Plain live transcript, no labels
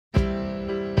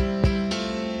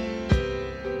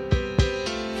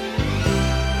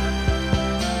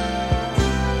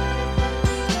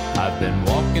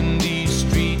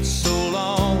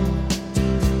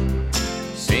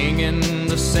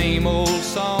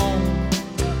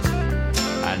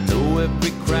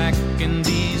every crack in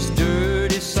these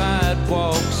dirty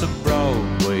sidewalks of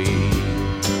Broadway,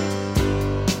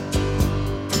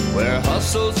 where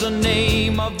hustle's the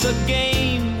name of the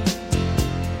game,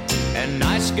 and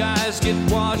nice guys get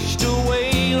washed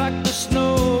away like the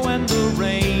snow and the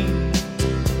rain.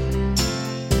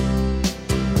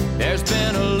 There's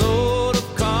been a load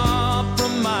of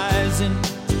compromising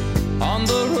on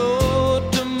the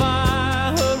road to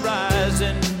my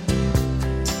horizon,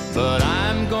 but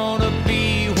I'm gonna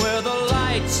be where the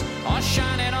lights are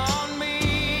shining on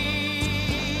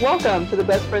me. Welcome to the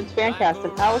Best Friends Fancast,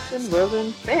 an Alison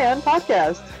Rosen fan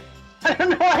podcast. I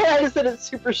don't know why I said it's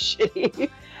super shitty.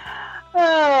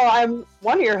 Oh, I'm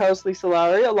one of your hosts, Lisa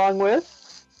Lawrie, along with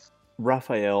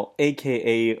Rafael,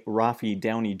 aka Rafi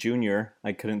Downey Jr.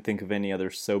 I couldn't think of any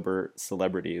other sober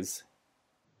celebrities.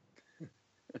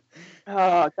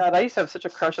 Oh god, I used to have such a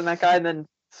crush on that guy, and then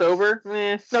sober, no,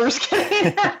 I'm just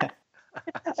kidding.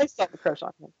 I still have a crush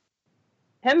on him.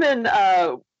 Him and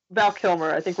Val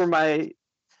Kilmer, I think, were my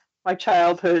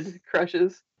childhood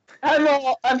crushes.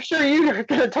 I'm sure you're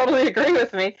going to totally agree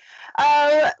with me.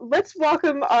 Let's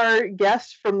welcome our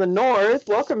guest from the north.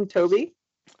 Welcome, Toby.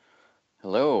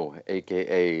 Hello,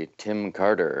 aka Tim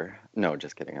Carter. No,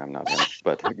 just kidding. I'm not him,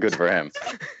 but good for him.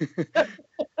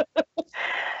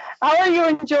 How are you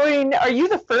enjoying? Are you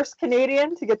the first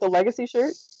Canadian to get the Legacy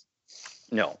shirt?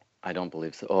 No, I don't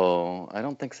believe so. Oh, I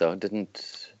don't think so.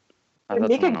 Didn't. I Did thought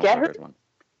Mika someone else get her? ordered one.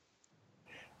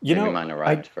 You Maybe know, mine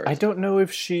arrived first. I don't know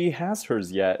if she has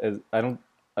hers yet. I don't.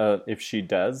 If she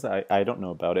does, I don't know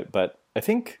about it. But I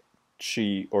think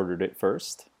she ordered it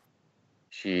first.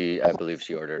 I believe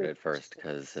she ordered it first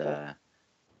because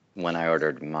when I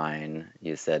ordered mine,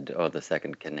 you said, "Oh, the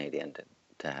second Canadian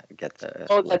to get the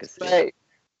Oh, Legacy." that's right.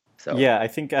 So Yeah, I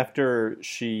think after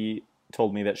she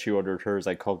told me that she ordered hers,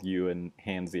 I called you and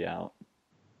handsy out.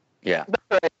 yeah.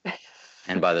 That's right.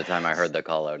 And by the time I heard the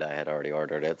call out, I had already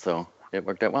ordered it, so it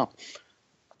worked out well.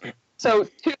 So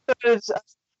 2/3 of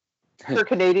your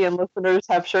Canadian listeners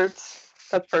have shirts.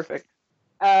 That's perfect.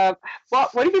 Well,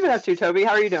 what have you been up to, Toby?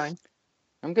 How are you doing?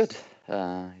 I'm good.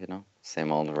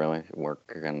 Same old, really.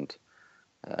 Work and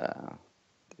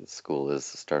school is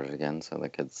started again, so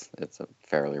it's a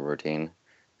fairly routine,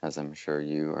 as I'm sure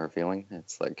you are feeling.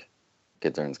 It's like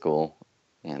kids are in school,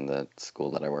 and the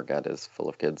school that I work at is full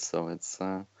of kids, so it's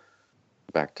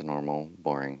back to normal,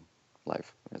 boring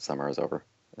life. Summer is over,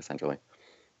 essentially.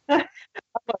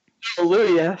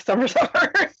 Hallelujah. Summer's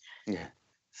over. Yeah.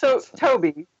 So, It's,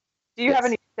 Toby, do you have yes.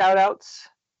 any shout-outs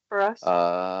for us?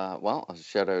 Well, a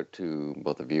shout out to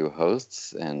both of you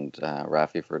hosts, and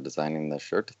Rafi for designing the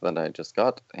shirt that I just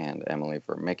got, and Emily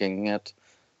for making it.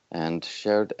 And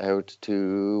shout out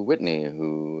to Whitney,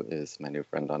 who is my new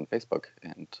friend on Facebook,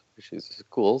 and she's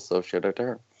cool, so shout out to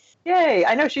her. Yay!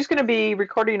 I know she's going to be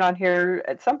recording on here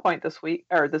at some point this week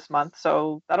or this month,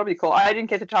 so that'll be cool. I didn't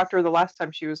get to talk to her the last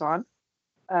time she was on,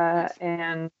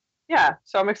 and yeah,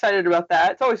 so I'm excited about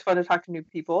that. It's always fun to talk to new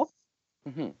people.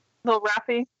 Mm-hmm. Little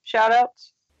Rafi shout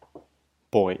outs.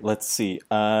 Boy, let's see.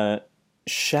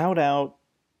 Shout out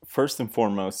first and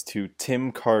foremost to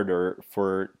Tim Carter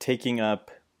for taking up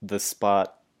the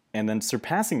spot and then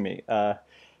surpassing me.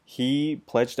 He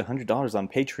pledged $100 on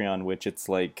Patreon, which it's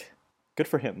like, good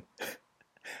for him.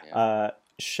 Yeah.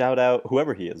 Shout out,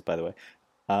 whoever he is, by the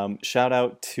way. Shout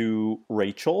out to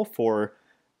Rachel for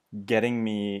getting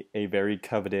me a very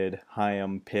coveted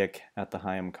Haim pick at the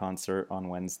Haim concert on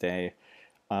Wednesday.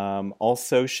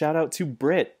 Also, shout out to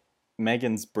Britt.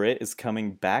 Megan's Britt is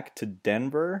coming back to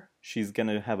Denver. She's going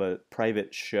to have a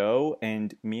private show,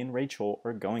 and me and Rachel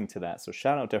are going to that. So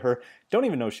shout out to her. Don't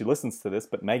even know if she listens to this,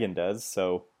 but Megan does.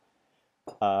 So,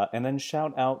 and then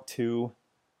shout out to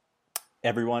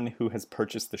everyone who has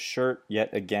purchased the shirt.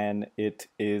 Yet again, it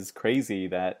is crazy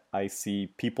that I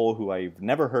see people who I've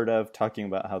never heard of talking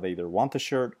about how they either want the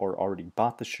shirt or already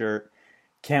bought the shirt.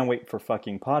 Can't wait for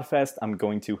fucking Podfest. I'm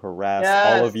going to harass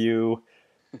all of you,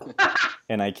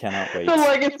 and I cannot wait. The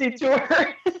Legacy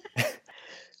Tour.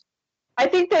 I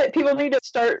think that people need to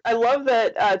start. I love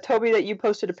that, Toby, that you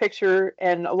posted a picture,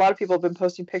 and a lot of people have been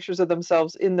posting pictures of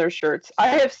themselves in their shirts. I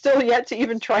have still yet to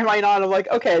even try mine on. I'm like,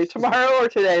 okay, tomorrow or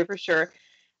today for sure.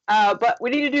 But we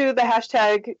need to do the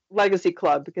hashtag Legacy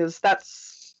Club, because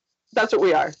that's what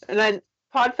we are. And then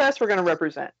Podfest, we're going to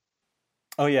represent.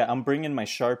 Oh yeah, I'm bringing my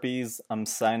Sharpies, I'm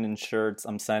signing shirts,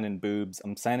 I'm signing boobs,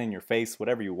 I'm signing your face,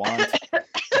 whatever you want.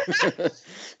 You're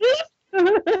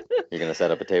going to set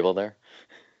up a table there?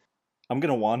 I'm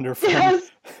going to wander from,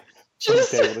 Yes. from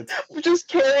table to Just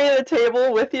carrying a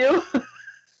table with you.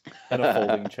 and a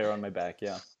folding chair on my back,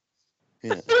 yeah.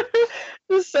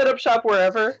 Just set up shop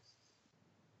wherever.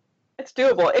 It's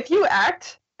doable. If you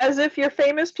act as if you're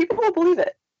famous, people will believe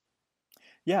it.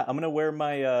 Yeah, I'm gonna wear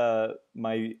my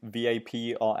my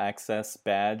VIP all access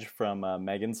badge from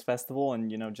Megan's festival,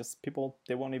 and just people,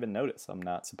 they won't even notice I'm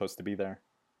not supposed to be there.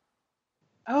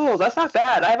 Oh, that's not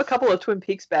bad. I have a couple of Twin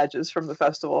Peaks badges from the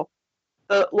festival.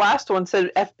 The last one said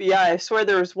FBI. I swear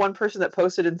there was one person that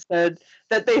posted and said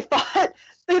that they thought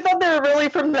they were really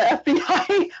from the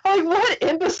FBI. I'm like, what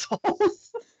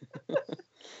imbeciles?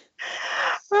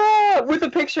 With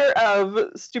a picture of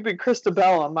stupid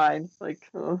Christabel on mine. Like,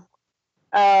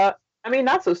 I mean,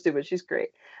 not so stupid. She's great.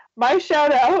 My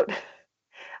shout out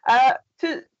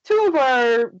to two of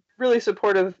our really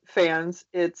supportive fans.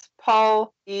 It's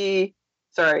Paul E.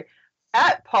 Sorry,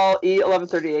 at Paul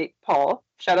E1138. Paul,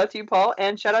 shout out to you, Paul,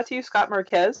 and shout out to you, Scott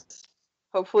Marquez.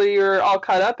 Hopefully, you're all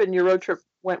caught up and your road trip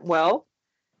went well.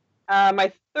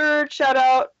 My third shout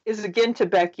out is again to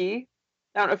Becky.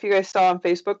 I don't know if you guys saw on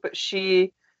Facebook, but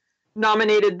she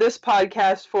nominated this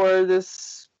podcast for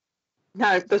this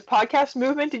podcast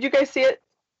movement. Did you guys see it?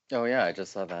 Oh yeah, I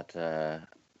just saw that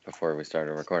before we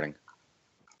started recording.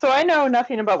 So I know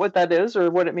nothing about what that is or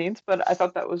what it means, but I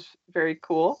thought that was very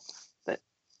cool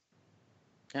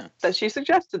that she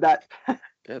suggested that.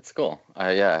 It's cool.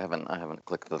 I haven't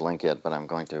clicked the link yet, but I'm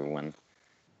going to when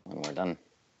we're done.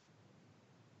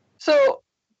 So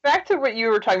back to what you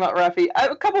were talking about, Rafi. I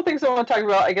have a couple things I want to talk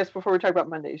about, I guess, before we talk about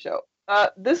Monday's show.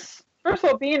 First of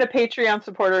all, being a Patreon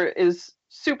supporter is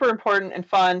super important and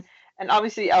fun, and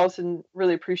obviously Alison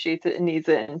really appreciates it and needs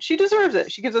it, and she deserves it.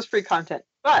 She gives us free content.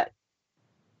 But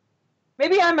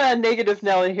maybe I'm a negative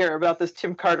Nelly here about this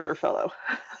Tim Carter fellow.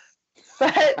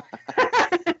 But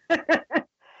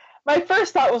my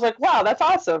first thought was like, wow, that's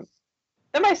awesome.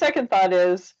 Then my second thought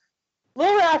is,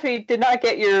 Lil Rafi did not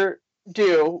get your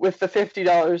due with the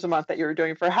 $50 a month that you were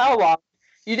doing for how long?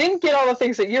 You didn't get all the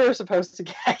things that you were supposed to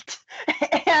get.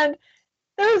 And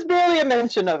there was barely a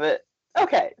mention of it.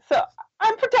 Okay, so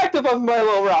I'm protective of my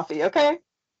little Rafi, okay?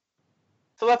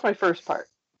 So that's my first part.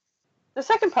 The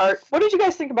second part, what did you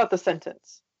guys think about the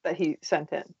sentence that he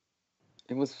sent in?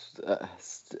 It was,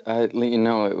 it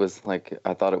was like,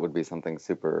 I thought it would be something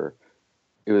super,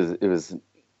 it was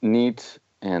neat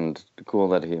and cool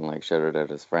that he like shouted out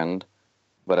his friend,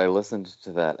 but I listened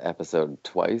to that episode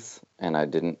twice and I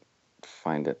didn't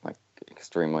find it like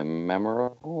extremely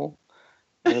memorable.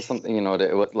 It was something,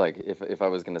 it was like, if I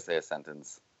was going to say a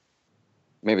sentence,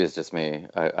 maybe it's just me,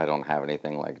 I don't have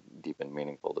anything like deep and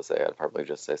meaningful to say. I'd probably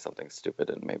just say something stupid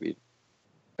and maybe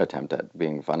attempt at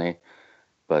being funny,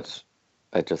 but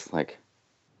I just like,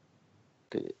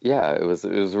 yeah, it was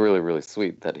really, really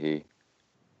sweet that he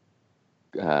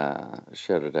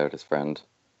shouted out his friend.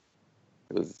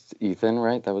 It was Ethan,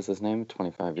 right? That was his name.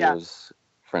 25 years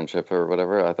friendship or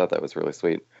whatever. I thought that was really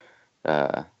sweet.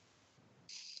 So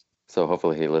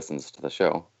hopefully he listens to the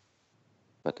show.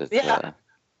 But it's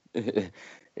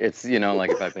it's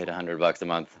like if I paid $100 a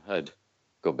month, I'd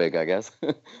go big, I guess.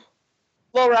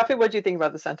 Well, Rafi, what do you think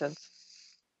about the sentence?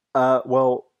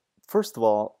 Well, first of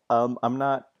all, I'm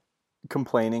not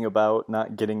complaining about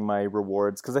not getting my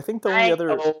rewards, because I think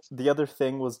the other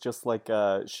thing was just like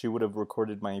she would have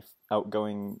recorded my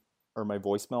outgoing or my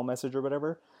voicemail message or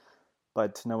whatever,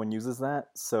 but no one uses that,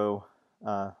 so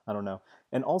I don't know.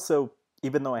 And also,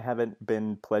 even though I haven't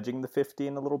been pledging the 50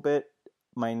 in a little bit,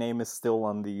 my name is still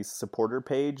on the supporter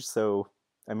page, so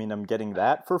I mean I'm getting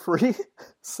that for free.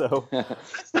 So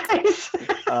That's nice.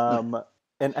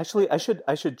 And actually, I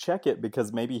should check it,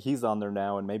 because maybe he's on there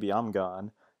now and maybe I'm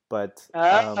gone. But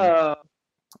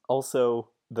also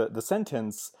the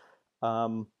sentence,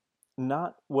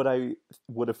 not what I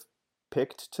would have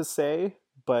picked to say,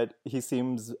 but he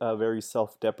seems very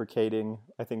self-deprecating.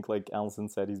 I think, like Alison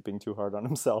said, he's being too hard on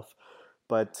himself.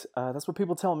 But that's what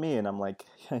people tell me, and I'm like,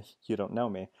 you don't know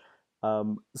me.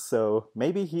 So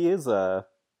maybe he is I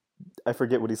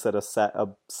forget what he said, a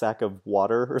sack of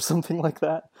water or something like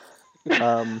that.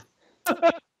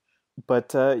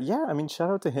 But yeah, I mean, shout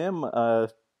out to him.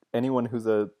 Anyone who's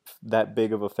that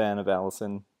big of a fan of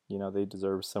Alison, they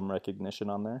deserve some recognition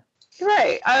on there.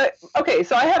 Right. Okay,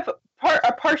 so I have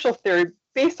a partial theory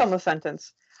based on the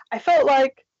sentence. I felt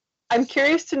like I'm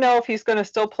curious to know if he's going to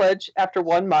still pledge after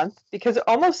 1 month, because it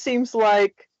almost seems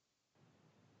like,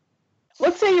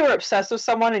 let's say you were obsessed with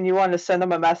someone and you wanted to send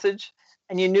them a message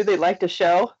and you knew they liked a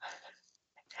show,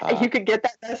 and you could get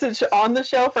that message on the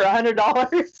show for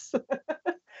 $100.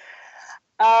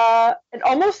 It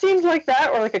almost seems like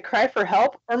that, or like a cry for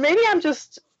help, or maybe I was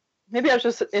just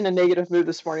in a negative mood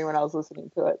this morning when I was listening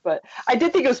to it. But I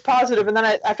did think it was positive, and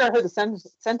then after I heard the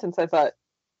sentence, I thought,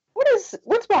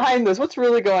 what's behind this? What's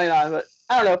really going on? But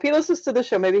I don't know. If he listens to the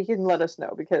show, maybe he can let us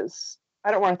know, because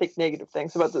I don't want to think negative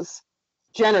things about this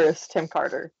Generous Tim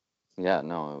Carter. Yeah,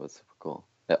 no, it was super cool.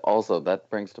 Also, that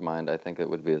brings to mind, I think it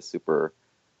would be a super,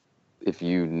 if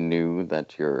you knew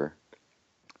that your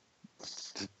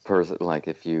person, like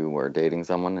if you were dating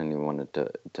someone and you wanted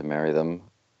to marry them,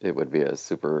 it would be a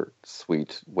super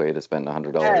sweet way to spend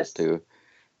 $100 Yes. to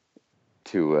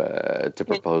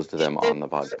propose to them on the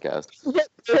podcast.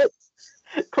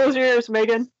 Close your ears,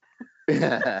 Megan.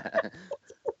 Yeah,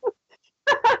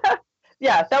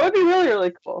 that would be really,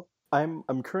 really cool. I'm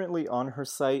currently on her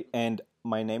site, and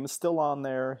my name is still on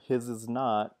there. His is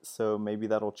not, so maybe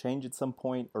that'll change at some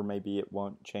point, or maybe it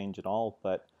won't change at all.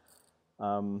 But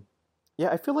yeah,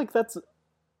 I feel like that's.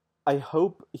 I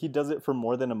hope he does it for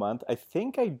more than a month. I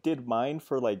think I did mine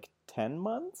for like 10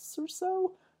 months or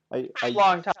so. A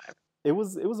long time. It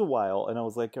was a while, and I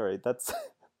was like, all right, that's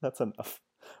enough.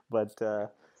 But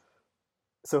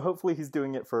so hopefully he's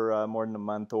doing it for more than a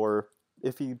month, or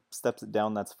if he steps it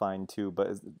down, that's fine too.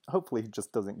 But hopefully he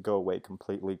just doesn't go away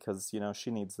completely, because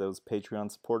she needs those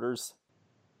Patreon supporters.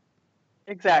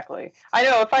 Exactly. I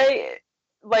know. If I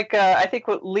I think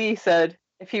what Lee said,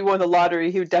 if he won the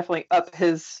lottery, he would definitely up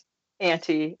his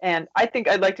ante. And I think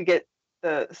I'd like to get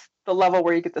the level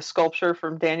where you get the sculpture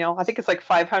from Daniel. I think it's like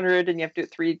 500, and you have to do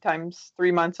it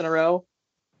 3 months in a row,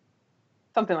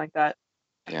 something like that.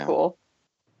 Yeah, cool.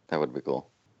 That would be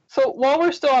cool. So while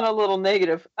we're still on a little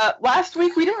negative, last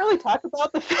week we didn't really talk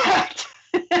about the fact.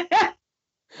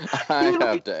 I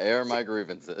have to air my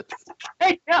grievances.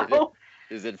 I know.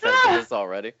 Is it Festivus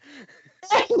already?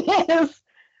 It is.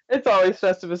 It's always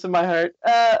Festivus in my heart.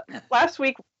 Last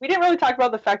week we didn't really talk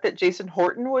about the fact that Jason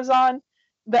Horton was on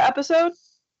the episode,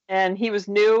 and he was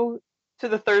new to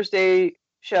the Thursday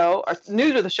show, or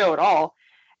new to the show at all.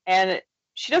 And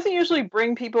she doesn't usually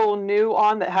bring people new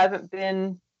on that haven't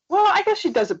been. Well, I guess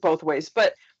she does it both ways.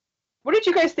 But what did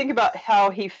you guys think about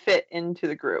how he fit into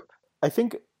the group? I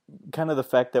think kind of the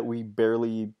fact that we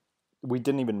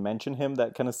didn't even mention him,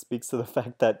 that kind of speaks to the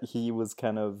fact that he was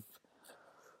kind of,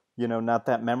 not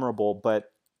that memorable.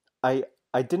 But I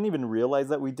didn't even realize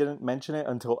that we didn't mention it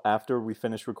until after we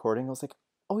finished recording. I was like,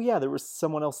 oh yeah, there was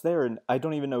someone else there, and I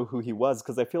don't even know who he was,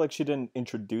 because I feel like she didn't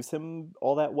introduce him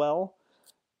all that well.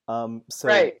 So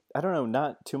right. I don't know,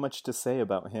 not too much to say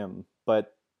about him,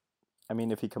 but I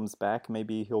mean, if he comes back,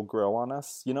 maybe he'll grow on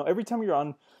us. Every time you're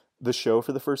on the show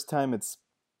for the first time,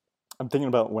 I'm thinking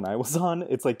about when I was on,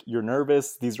 it's like you're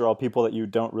nervous. These are all people that you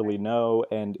don't really know,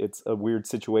 and it's a weird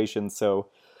situation. So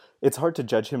it's hard to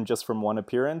judge him just from one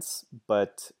appearance,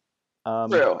 but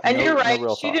true. And you're right.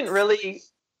 She didn't really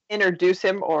introduce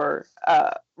him or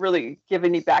really give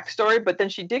any backstory, but then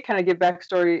she did kind of give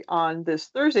backstory on this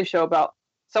Thursday show about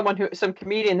some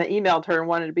comedian that emailed her and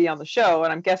wanted to be on the show,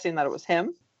 and I'm guessing that it was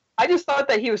him. I just thought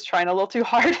that he was trying a little too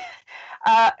hard.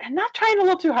 Not trying a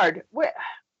little too hard. When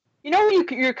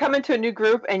you're coming to a new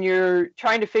group and you're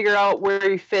trying to figure out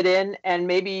where you fit in, and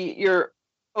maybe you're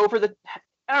over the...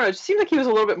 I don't know, it seemed like he was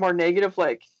a little bit more negative,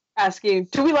 like asking,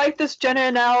 do we like this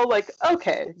Jenna now? Like,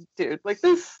 okay, dude, like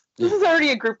this is already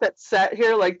a group that's set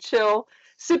here, like chill.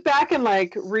 Sit back and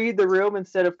like read the room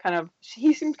instead of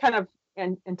he seemed kind of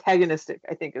antagonistic,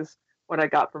 I think is what I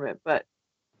got from it. But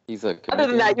other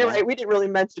than that, you're right, we didn't really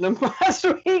mention him last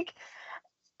week.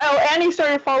 Oh, and he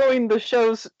started following the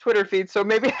show's Twitter feed, so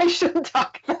maybe I shouldn't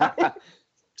talk about it.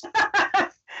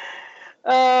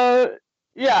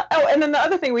 Yeah. Oh, and then the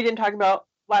other thing we didn't talk about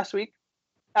last week,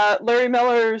 Larry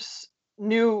Miller's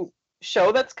new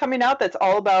show that's coming out that's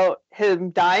all about him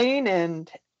dying and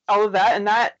all of that. And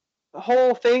that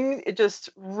whole thing, it just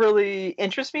really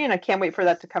interests me, and I can't wait for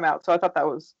that to come out. So I thought that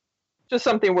was just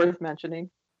something worth mentioning.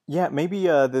 Yeah, maybe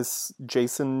this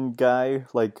Jason guy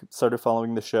started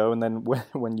following the show, and then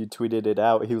when you tweeted it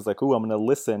out, he was like, "Ooh, I'm gonna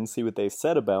listen, see what they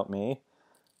said about me,"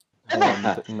 and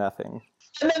nothing.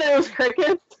 And then it was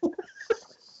crickets.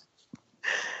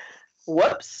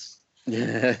 Whoops.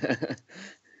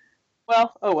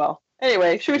 Well, oh well.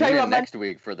 Anyway, should we talk about next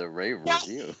week for the rave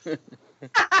review?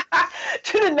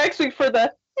 Tune in next week for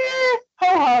the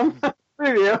ho-hum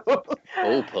review.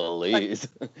 Oh, please.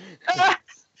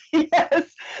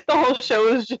 Yes, the whole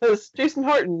show is just Jason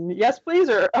Horton. Yes, please,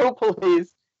 or oh,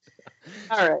 please.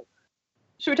 All right.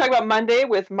 Should we talk about Monday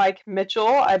with Mike Mitchell?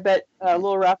 I bet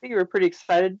Lil Rafi, you were pretty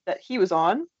excited that he was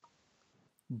on.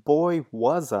 Boy,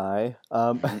 was I.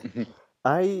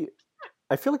 I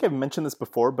feel like I've mentioned this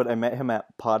before, but I met him at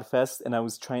Podfest, and I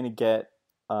was trying to get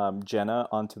Jenna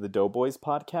onto the Doughboys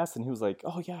podcast, and he was like,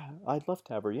 "Oh yeah, I'd love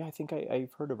to have her. Yeah, I think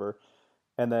I've heard of her."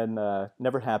 And then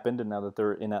never happened, and now that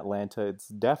they're in Atlanta, it's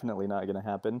definitely not going to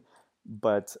happen.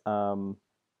 But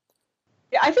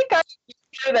Yeah, I think I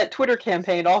hear that Twitter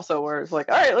campaign also, where it's like,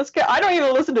 all right, let's get. I don't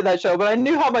even listen to that show, but I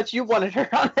knew how much you wanted her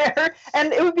on there,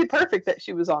 and it would be perfect that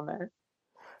she was on there.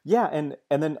 Yeah, and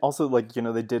then also like,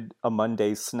 they did a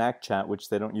Monday snack chat, which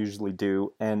they don't usually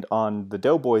do, and on the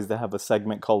Doughboys they have a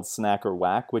segment called Snack or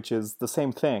Whack, which is the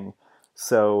same thing.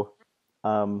 So,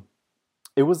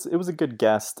 it was a good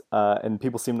guest, and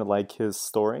people seem to like his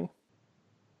story.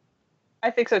 I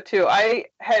think so too. I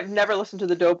have never listened to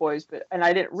the Doughboys, and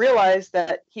I didn't realize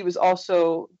that he was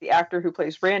also the actor who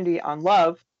plays Randy on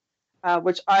Love,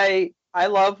 which I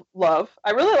love. Love.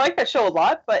 I really like that show a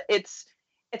lot, but it's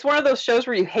one of those shows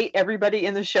where you hate everybody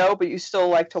in the show, but you still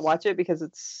like to watch it because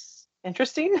it's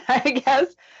interesting, I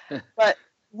guess. But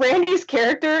Randy's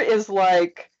character is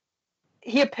like,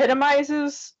 he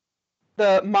epitomizes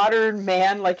the modern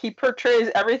man. Like, he portrays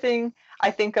everything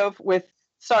I think of with,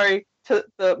 sorry to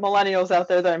the millennials out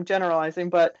there that I'm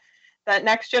generalizing, but that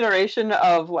next generation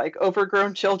of like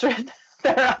overgrown children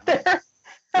that are out there.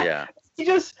 Yeah. He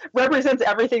just represents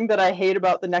everything that I hate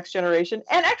about the next generation,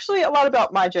 and actually a lot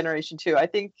about my generation too. I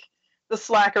think the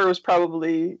slacker was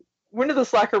probably, when did the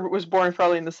slacker was born?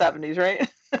 Probably in the 70s, right?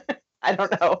 I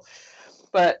don't know,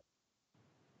 but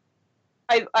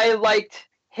I liked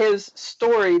his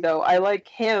story though. I like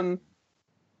him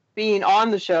being on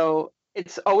the show.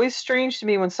 It's always strange to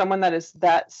me when someone that is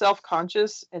that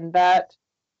self-conscious and that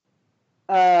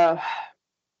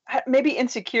maybe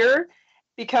insecure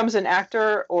becomes an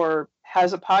actor or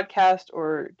has a podcast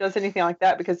or does anything like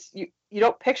that, because you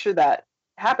don't picture that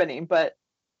happening, but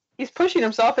he's pushing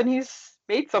himself and he's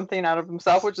made something out of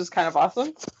himself, which is kind of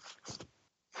awesome.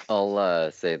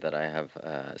 I'll say that I have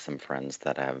some friends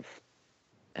that have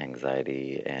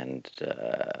anxiety and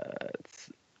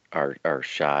are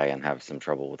shy and have some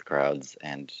trouble with crowds,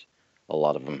 and a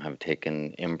lot of them have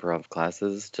taken improv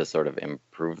classes to sort of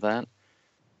improve that,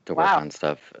 to work on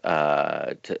stuff,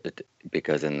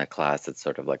 because in the class it's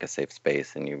sort of like a safe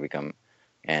space and you become,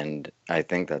 and I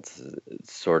think that's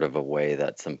sort of a way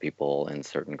that some people in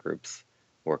certain groups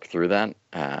work through that.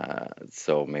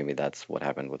 So maybe that's what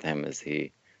happened with him, is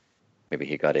maybe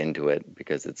he got into it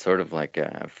because it's sort of like,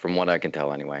 from what I can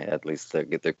tell anyway, at least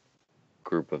the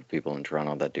group of people in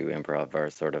Toronto that do improv are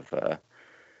sort of,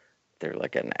 they're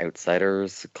like an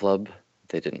outsiders club.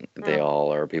 They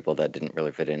all are people that didn't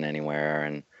really fit in anywhere,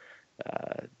 and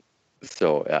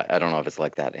so I don't know if it's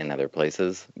like that in other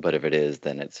places, but if it is,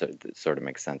 then it sort of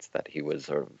makes sense that he would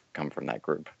sort of come from that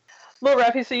group. Well,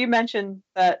 Rafi, so you mentioned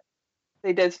that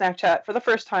they did Snack Chat for the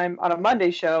first time on a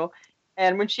Monday show,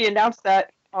 and when she announced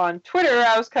that on Twitter,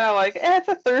 I was kind of like, it's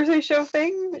a Thursday show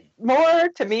thing more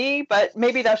to me, but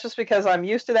maybe that's just because I'm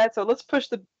used to that. So let's push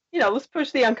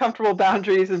the uncomfortable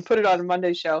boundaries and put it on a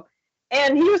Monday show.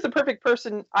 And he was the perfect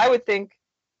person, I would think,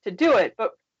 to do it,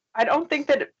 but I don't think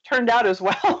that it turned out as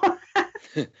well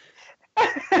in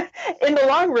the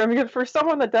long run, because for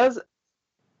someone that does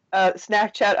a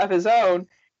Snack Chat of his own,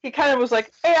 he kind of was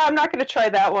like, hey, I'm not going to try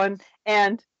that one,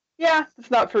 and yeah, it's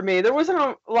not for me. There wasn't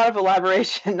a lot of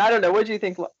elaboration. I don't know. What do you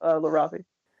think, Lawrie?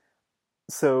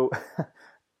 So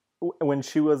when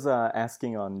she was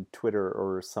asking on Twitter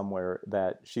or somewhere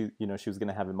that she was going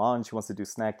to have him on, she wants to do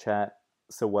Snack Chat.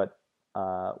 So what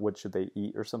should they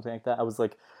eat or something like that? I was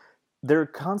like, they're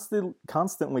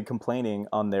constantly complaining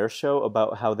on their show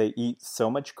about how they eat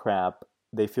so much crap.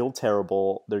 They feel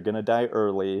terrible. They're going to die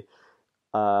early.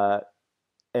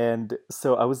 And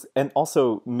so and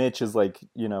also Mitch is like,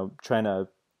 trying to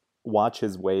watch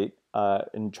his weight,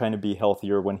 and trying to be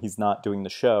healthier when he's not doing the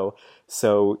show.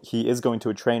 So he is going to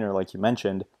a trainer, like you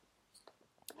mentioned.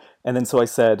 And then so I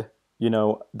said,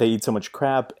 they eat so much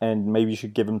crap and maybe you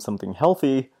should give him something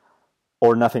healthy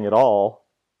or nothing at all.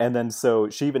 And then so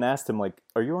she even asked him, like,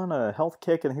 are you on a health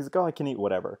kick? And he's like, oh, I can eat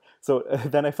whatever. So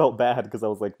then I felt bad because I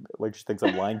was like she thinks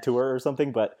I'm lying to her or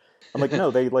something. But I'm like,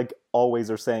 no, they like always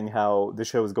are saying how the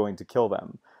show is going to kill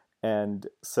them. And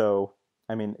so,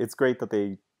 I mean, it's great that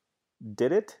they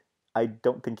did it. I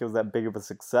don't think it was that big of a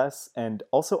success. And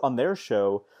also on their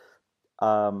show,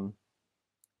 I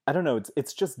don't know,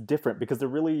 it's just different because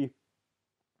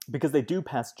they do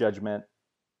pass judgment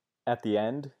at the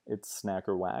end. It's Snack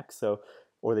or Whack. So,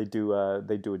 or they do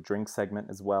a drink segment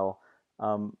as well.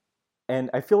 And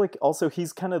I feel like also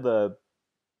he's kind of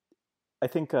I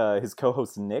think his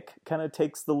co-host Nick kind of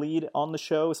takes the lead on the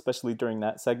show, especially during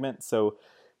that segment. So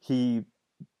he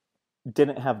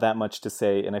didn't have that much to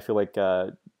say, and I feel like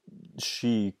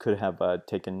she could have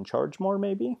taken charge more,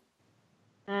 maybe.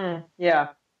 Yeah.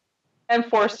 And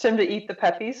forced him to eat the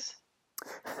peppies.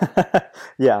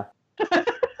 Yeah.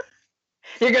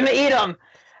 You're going to eat them.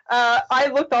 I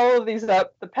looked all of these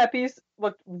up. The peppies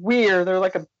looked weird. They're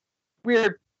like a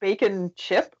weird bacon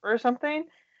chip or something.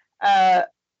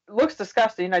 Looks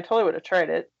disgusting. I totally would have tried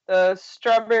it. The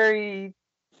strawberry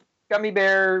gummy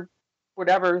bear,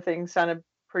 whatever thing sounded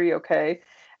pretty okay.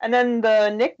 And then the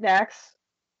knickknacks.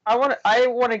 I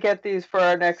want to get these for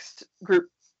our next group,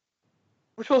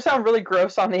 which will sound really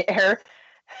gross on the air,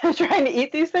 trying to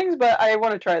eat these things, but I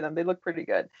want to try them. They look pretty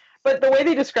good. But the way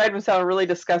they describe them sound really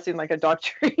disgusting, like a dog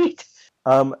treat.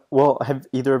 Well, have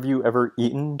either of you ever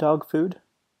eaten dog food?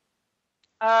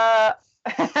 I've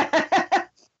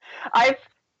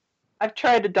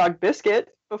tried a dog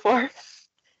biscuit before.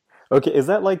 Okay, is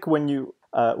that like when you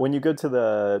go to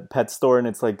the pet store and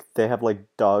it's like they have like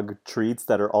dog treats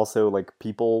that are also like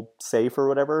people safe or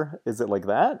whatever? Is it like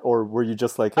that? Or were you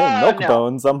just like, hey, milk no.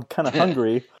 bones, I'm kind of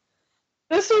hungry?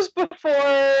 This was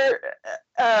before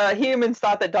humans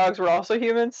thought that dogs were also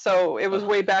humans, so it was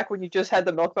way back when you just had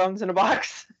the milk bones in a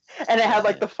box, and it had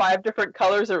like the 5 different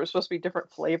colors. There were supposed to be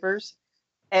different flavors,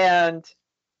 and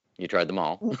you tried them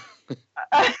all.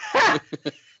 I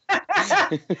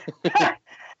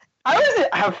was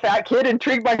a fat kid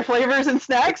intrigued by flavors and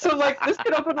snacks, so I was like, this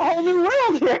could open a whole new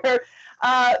world here.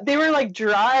 They were like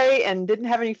dry and didn't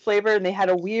have any flavor, and they had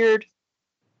a weird.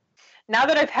 Now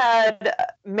that I've I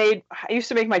used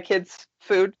to make my kids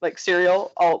food, like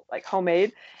cereal, all like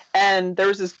homemade. And there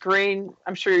was this grain,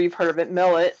 I'm sure you've heard of it,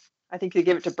 millet. I think they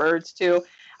give it to birds too.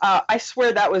 I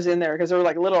swear that was in there because there were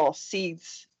like little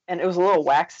seeds and it was a little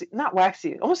waxy, not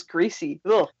waxy, almost greasy.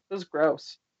 Ugh, it was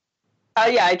gross.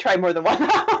 Yeah, I tried more than one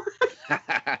now.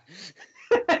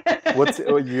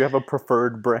 You have a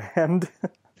preferred brand?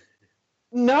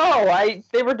 No,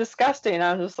 they were disgusting.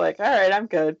 I was just like, all right, I'm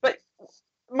good. But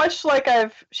much like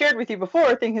I've shared with you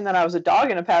before, thinking that I was a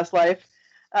dog in a past life,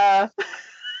 I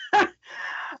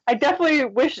definitely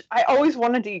I always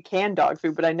wanted to eat canned dog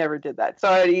food, but I never did that. So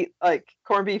I'd eat like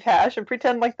corned beef hash and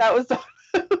pretend like that was dog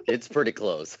food. It's pretty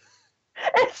close.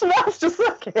 It smells just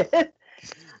like it.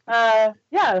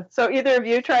 Yeah, so either of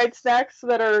you tried snacks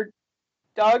that are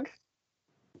dog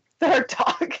for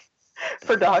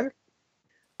dog?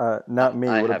 Not me.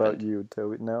 I what haven't. About you,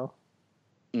 Toby? No?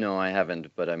 No, I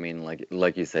haven't. But I mean,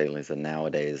 like you say, Lisa,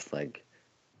 nowadays, like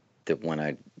when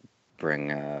I bring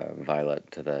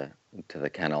Violet to the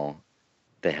kennel,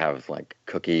 they have like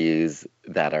cookies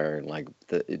that are like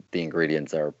the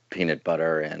ingredients are peanut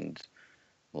butter and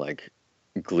like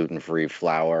gluten-free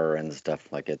flour and stuff.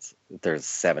 Like there's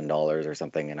 $7 or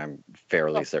something, and I'm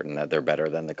fairly certain that they're better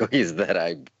than the cookies that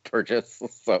I purchase.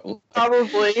 So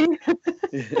Probably.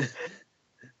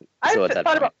 I've So at that thought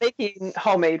point- about making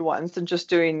homemade ones and just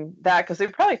doing that because they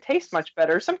probably taste much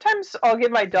better. Sometimes I'll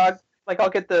give my dog, like I'll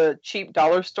get the cheap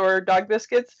dollar store dog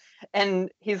biscuits,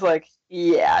 and he's like,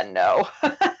 "Yeah, no."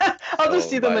 I'll just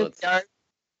see them in the yard.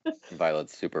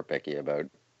 Violet's super picky about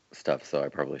stuff, so I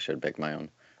probably should bake my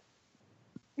own.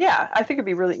 Yeah, I think it'd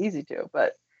be really easy to,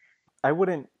 but I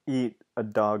wouldn't eat a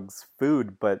dog's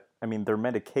food, but I mean their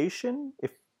medication.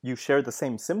 If you share the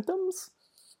same symptoms,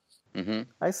 Mm-hmm.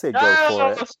 I say go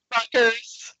for it.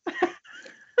 Fuckers.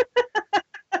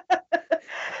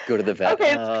 Go to the vet.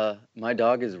 Okay. My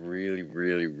dog is really,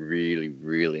 really, really,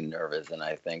 really nervous, and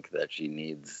I think that she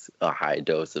needs a high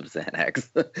dose of Xanax.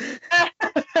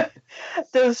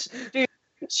 Does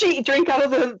she drink out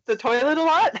of the toilet a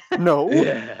lot? No.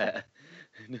 Yeah.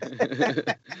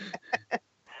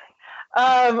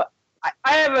 I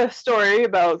have a story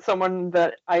about someone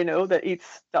that I know that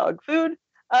eats dog food.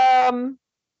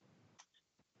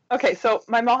 Okay, so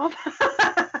my mom,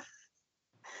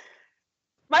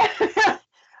 my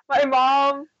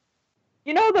mom,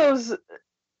 you know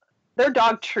they're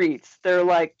dog treats. They're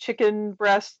like chicken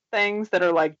breast things that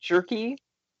are like jerky.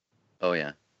 Oh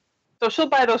yeah. So she'll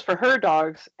buy those for her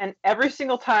dogs, and every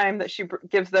single time that she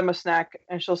gives them a snack,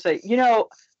 and she'll say,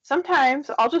 sometimes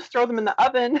I'll just throw them in the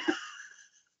oven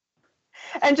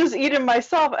and just eat them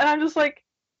myself. And I'm just like,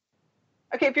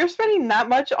 okay, if you're spending that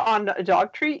much on a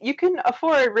dog treat, you can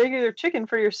afford a regular chicken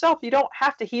for yourself. You don't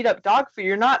have to heat up dog food.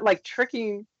 You're not like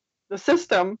tricking the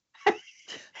system.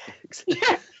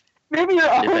 Maybe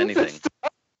your own If anything. system.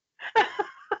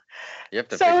 You have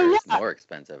to So, figure it's yeah. more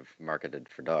expensive marketed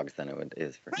for dogs than it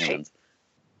is for Right. humans.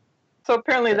 So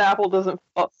apparently the apple doesn't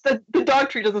fall. The dog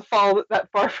tree doesn't fall that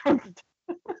far from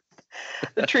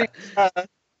the tree.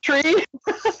 Tree.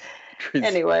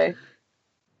 Anyway.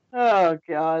 Oh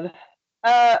God.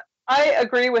 I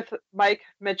agree with Mike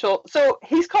Mitchell. So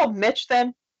he's called Mitch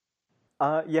then?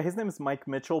 Yeah, his name is Mike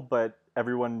Mitchell, but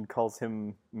everyone calls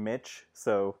him Mitch.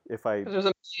 So if I 'Cause there's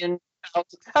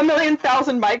a million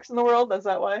thousand Mikes in the world. Is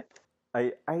that why?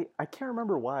 I can't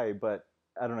remember why, but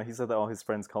I don't know. He said that all his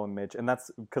friends call him Mitch, and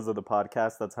that's because of the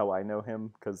podcast. That's how I know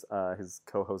him, because his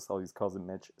co-host always calls him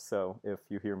Mitch. So if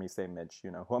you hear me say Mitch,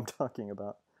 you know who I'm talking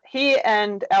about. He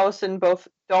and Alison both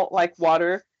don't like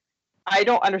water. I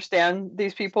don't understand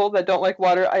these people that don't like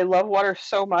water. I love water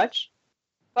so much,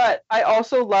 but I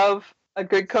also love a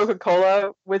good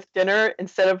Coca-Cola with dinner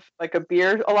instead of like a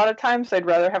beer. A lot of times I'd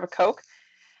rather have a Coke.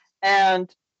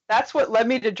 And that's what led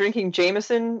me to drinking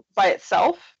Jameson by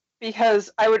itself, because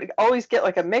I would always get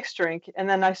like a mixed drink. And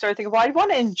then I started thinking, well, I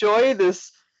want to enjoy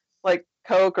this like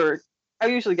Coke, or I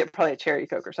usually get probably a cherry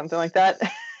Coke or something like that.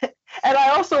 And I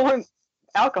also want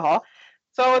alcohol.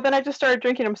 So then I just started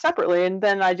drinking them separately, and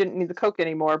then I didn't need the Coke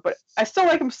anymore, but I still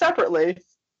like them separately.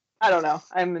 I don't know.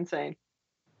 I'm insane.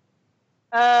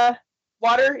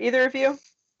 Water, either of you?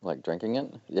 Like drinking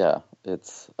it? Yeah,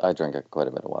 I drink quite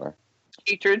a bit of water.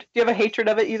 Hatred? Do you have a hatred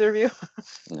of it, either of you?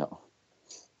 No.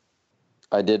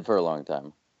 I did for a long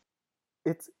time.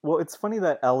 It's funny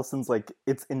that Allison's like,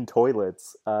 it's in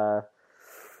toilets. I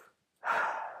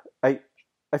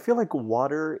feel like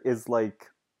water is like,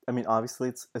 I mean, obviously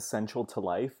it's essential to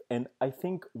life, and I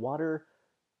think water,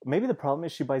 maybe the problem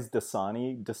is she buys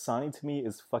Dasani. Dasani to me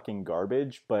is fucking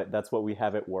garbage, but that's what we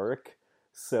have at work,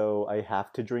 so I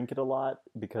have to drink it a lot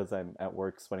because I'm at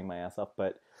work sweating my ass off.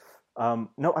 But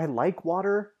no, I like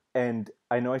water, and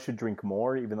I know I should drink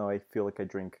more, even though I feel like I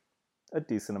drink a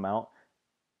decent amount.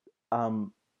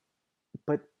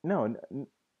 But no,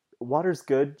 water's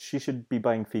good. She should be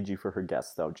buying Fiji for her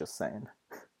guests, though, just saying.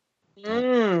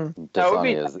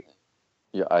 Dasani is...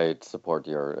 Yeah, I support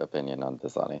your opinion on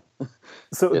Dasani.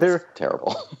 So it's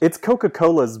terrible. It's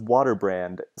Coca-Cola's water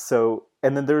brand. So,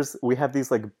 and then we have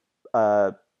these like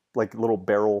little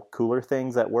barrel cooler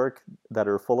things at work that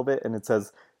are full of it, and it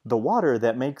says the water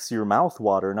that makes your mouth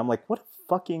water. And I'm like, what a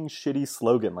fucking shitty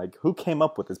slogan! Like, who came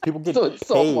up with this? People get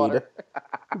paid.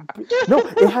 No,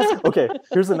 it has. Okay,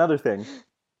 here's another thing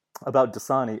about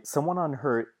Dasani. Someone on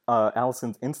her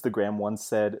Allison's Instagram once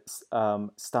said,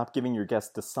 "Stop giving your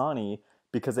guests Dasani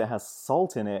because it has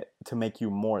salt in it to make you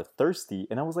more thirsty."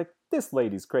 And I was like, this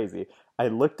lady's crazy. I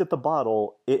looked at the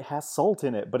bottle. It has salt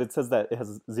in it, but it says that it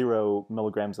has 0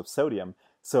 milligrams of sodium.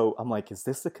 So I'm like, is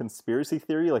this a conspiracy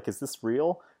theory? Like, is this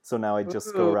real? So now I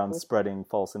just go around spreading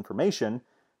false information.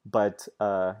 But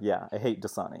yeah, I hate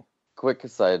Dasani. Quick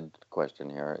side question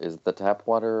here. Is the tap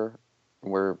water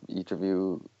where each of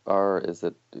you are,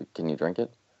 can you drink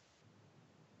it?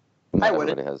 I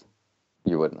wouldn't.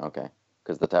 You wouldn't? Okay.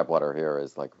 Because the tap water here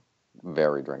is like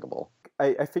very drinkable.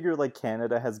 I figure like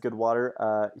Canada has good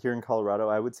water. Here in Colorado,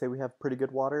 I would say we have pretty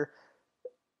good water.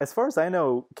 As far as I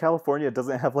know, California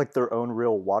doesn't have like their own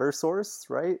real water source,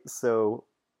 right? So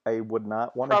I would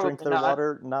not want to drink their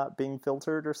water not being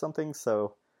filtered or something.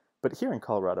 So, but here in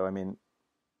Colorado, I mean,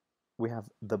 we have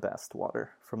the best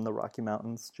water from the Rocky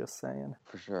Mountains, just saying.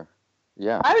 For sure.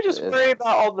 Yeah. I would just worry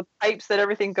about all the pipes that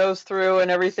everything goes through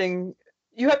and everything.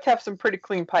 You have to have some pretty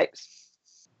clean pipes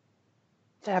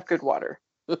to have good water.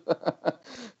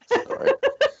 Sorry.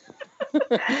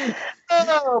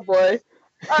 Oh boy.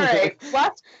 All right.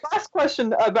 Last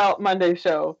question about Monday's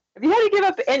show. If you had to give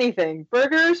up anything,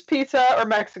 burgers, pizza, or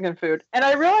Mexican food, and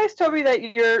I realize, Toby,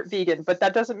 that you're vegan, but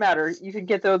that doesn't matter. You can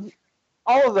get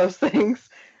all of those things.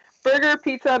 Burger,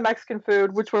 pizza, Mexican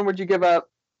food, which one would you give up,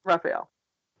 Rafael?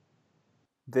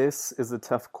 This is a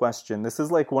tough question. This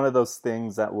is like one of those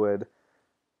things that would...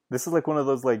 This is like one of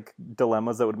those like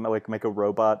dilemmas that would like make a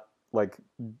robot like,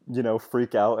 you know,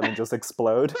 freak out and then just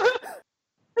explode.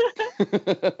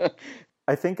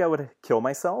 I think I would kill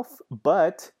myself,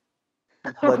 but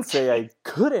let's say I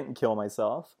couldn't kill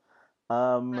myself.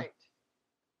 Right.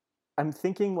 I'm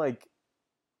thinking like,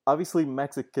 obviously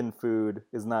Mexican food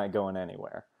is not going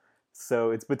anywhere.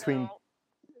 So it's between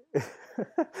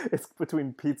it's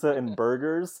between pizza and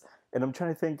burgers, and I'm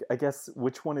trying to think, I guess,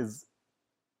 which one is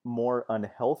more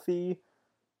unhealthy,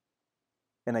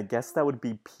 and I guess that would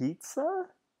be pizza,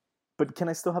 but can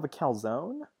I still have a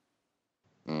calzone?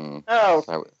 Oh,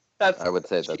 I would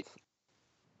say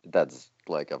that's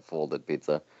like a folded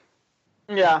pizza.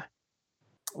 Yeah.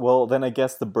 Well, then I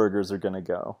guess the burgers are gonna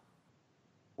go.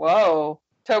 Whoa.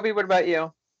 Toby, what about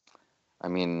you? I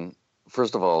mean,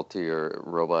 first of all, to your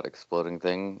robot exploding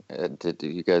thing, did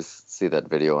you guys see that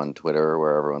video on Twitter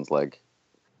where everyone's like,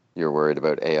 you're worried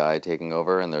about AI taking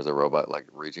over, and there's a robot like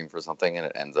reaching for something, and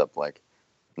it ends up like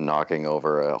knocking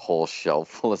over a whole shelf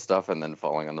full of stuff and then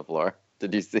falling on the floor?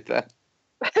 Did you see that?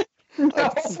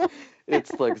 No.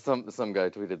 It's like some guy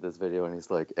tweeted this video, and he's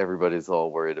like, everybody's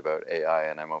all worried about AI,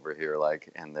 and I'm over here like,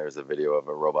 and there's a video of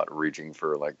a robot reaching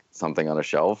for like something on a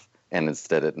shelf, and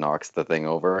instead it knocks the thing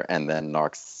over and then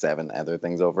knocks 7 other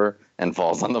things over and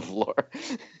falls on the floor.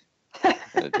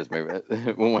 And it just made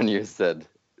me, when you said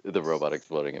the robot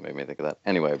exploding, it made me think of that.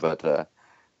 Anyway, but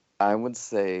I would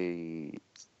say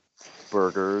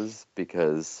burgers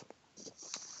because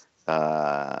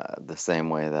the same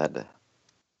way that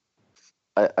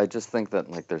I just think that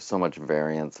like there's so much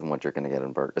variance in what you're going to get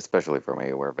in burgers, especially for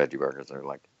me, where veggie burgers are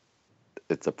like,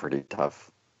 it's a pretty tough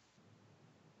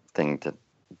thing to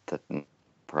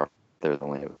there's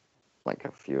only like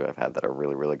a few I've had that are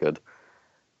really, really good.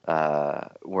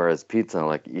 Whereas pizza,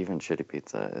 like even shitty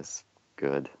pizza is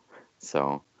good.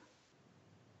 So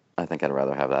I think I'd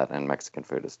rather have that. And Mexican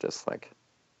food is just like,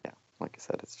 yeah, like you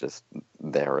said, it's just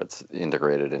there. It's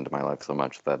integrated into my life so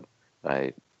much that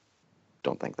I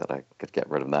don't think that I could get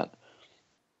rid of that.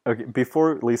 Okay,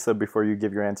 before you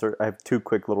give your answer, I have two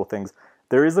quick little things.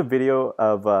 There is a video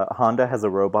of Honda has a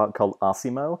robot called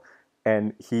Asimo,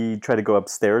 and he tried to go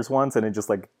upstairs once, and it just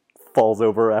like falls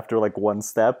over after like one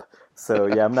step. So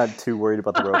yeah, I'm not too worried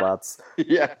about the robots.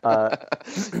 Yeah.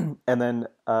 And then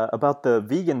about the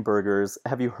vegan burgers,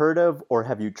 have you heard of or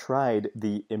have you tried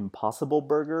the Impossible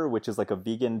Burger, which is like a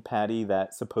vegan patty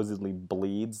that supposedly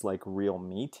bleeds like real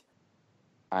meat?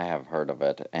 I have heard of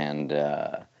it, and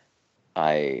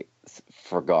I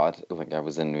forgot. Like I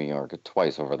was in New York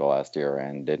twice over the last year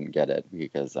and didn't get it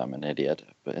because I'm an idiot.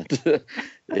 But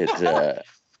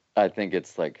I think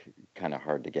it's like kind of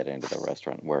hard to get into the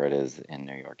restaurant where it is in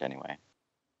New York anyway.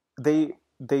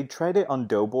 They tried it on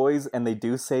Doughboys, and they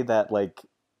do say that like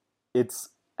it's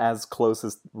as close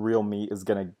as real meat is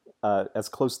gonna as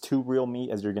close to real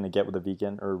meat as you're gonna get with a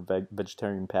vegan or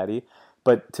vegetarian patty.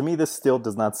 But to me, this still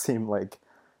does not seem like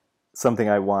something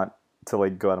I want to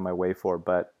like go out of my way for.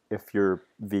 But if you're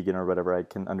vegan or whatever, I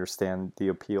can understand the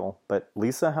appeal. But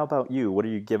Lisa, how about you? What are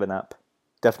you giving up?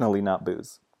 Definitely not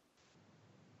booze.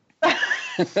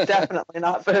 Definitely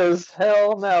not booze.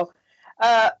 Hell no.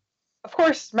 Of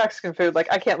course, Mexican food.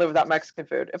 Like I can't live without Mexican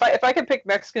food. If I could pick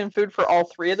Mexican food for all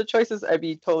three of the choices, I'd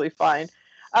be totally fine.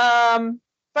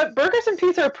 But burgers and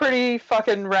pizza are pretty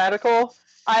fucking radical.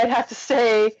 I'd have to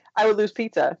say I would lose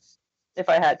pizza if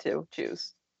I had to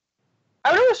choose.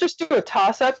 I would almost just do a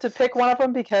toss-up to pick one of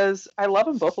them because I love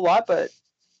them both a lot, but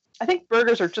I think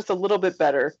burgers are just a little bit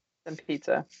better than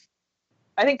pizza.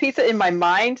 I think pizza in my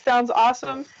mind sounds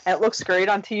awesome, and it looks great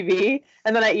on TV,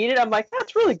 and then I eat it, I'm like,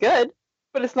 that's really good,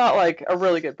 but it's not like a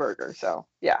really good burger, so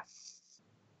yeah.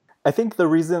 I think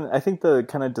the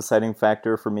kind of deciding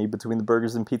factor for me between the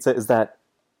burgers and pizza is that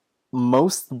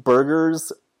most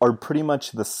burgers are pretty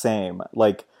much the same.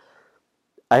 Like,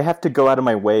 I have to go out of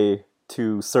my way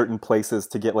to certain places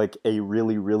to get like a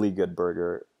really, really good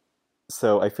burger.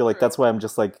 So I feel like that's why I'm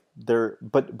just like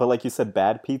but like you said,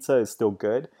 bad pizza is still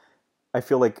good. I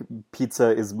feel like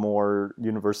pizza is more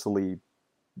universally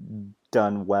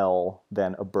done well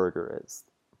than a burger is.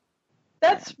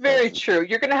 That's very true.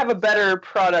 You're going to have a better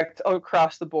product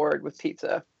across the board with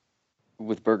pizza.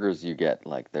 With burgers, you get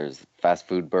like there's fast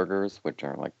food burgers, which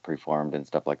are like preformed and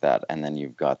stuff like that, and then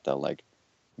you've got the like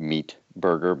meat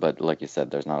burger, but like you said,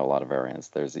 there's not a lot of variance.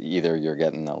 There's either you're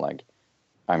getting the like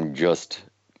I'm just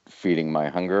feeding my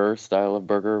hunger style of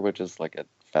burger, which is like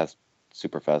a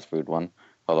super fast food one.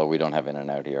 Although we don't have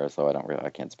In-N-Out here, so I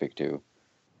can't speak to.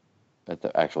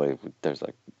 Actually, there's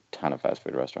like a ton of fast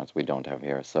food restaurants we don't have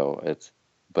here,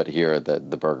 but here the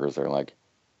burgers are like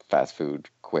fast food,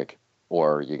 quick,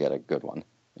 or you get a good one,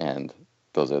 and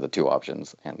those are the two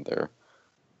options, and they're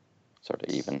sort of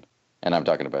even. And I'm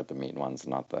talking about the meat ones,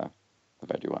 not the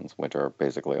veggie ones, which are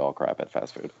basically all crap at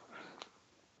fast food.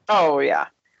 Oh yeah,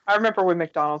 I remember when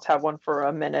McDonald's had one for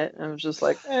a minute, and it was just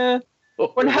like, eh.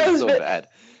 When it was so bad.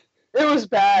 It was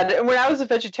bad. And when I was a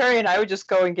vegetarian, I would just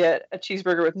go and get a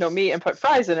cheeseburger with no meat and put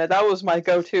fries in it. That was my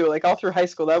go-to. Like all through high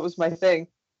school, that was my thing.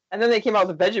 And then they came out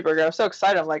with a veggie burger. I was so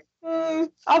excited. I'm like,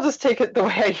 I'll just take it the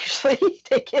way I usually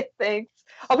take it. Thanks.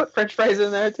 I'll put French fries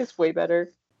in there. It tastes way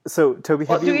better. So, Toby,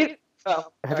 have you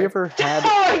ever had?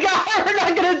 Oh my god, we're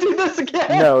not gonna do this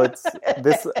again. No, it's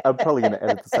this. I'm probably gonna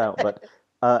edit this out. But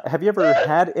have you ever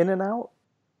had In-N-Out?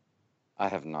 I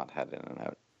have not had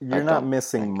In-N-Out. You're not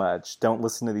missing much. Don't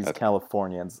listen to these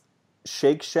Californians.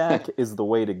 Shake Shack is the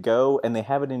way to go, and they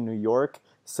have it in New York,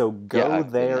 so go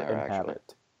there and have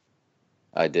it.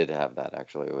 I did have that,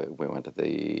 actually. We went to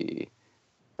the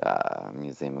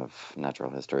Museum of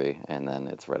Natural History, and then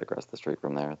it's right across the street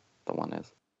from there, the one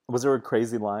is. Was there a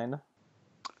crazy line?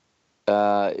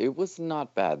 It was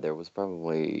not bad. There was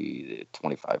probably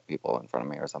 25 people in front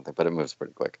of me or something, but it moves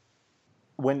pretty quick.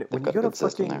 When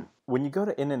you go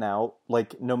to In-N-Out,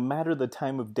 like no matter the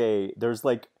time of day, there's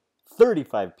like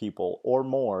 35 people or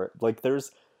more. Like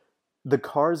the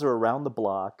cars are around the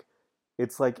block.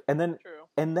 It's like and then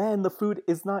the food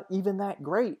is not even that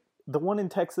great. The one in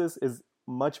Texas is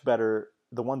much better.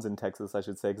 The ones in Texas, I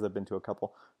should say, because I've been to a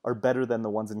couple, are better than the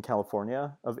ones in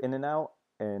California of In-N-Out.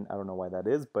 And I don't know why that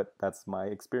is, but that's my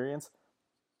experience.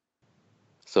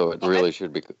 So it really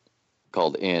should be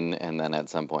called in and then at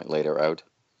some point later out.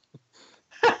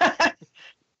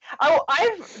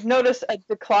 I've noticed a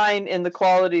decline in the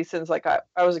quality since like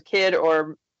I was a kid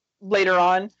or later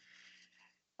on,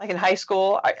 like in high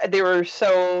school. They were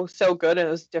so good and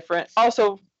it was different.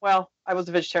 Also, well, I was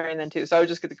a vegetarian then too, so I would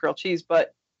just get the grilled cheese.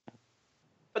 But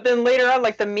then later on,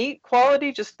 like the meat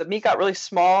quality, just the meat got really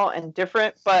small and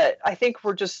different. But I think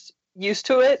we're just used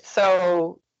to it,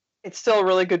 so it's still a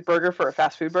really good burger for a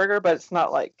fast food burger, but it's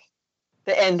not like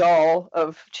the end all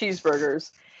of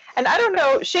cheeseburgers. And I don't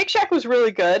know, Shake Shack was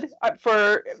really good.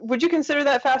 Would you consider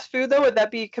that fast food though? Would that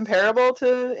be comparable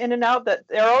to In-N-Out? That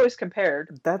they're always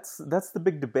compared. That's the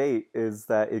big debate, is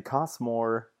that it costs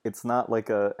more. It's not like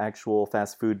a actual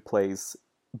fast food place.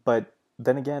 But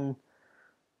then again,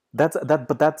 that's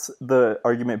the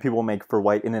argument people make for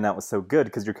why In-N-Out was so good,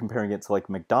 because you're comparing it to like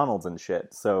McDonald's and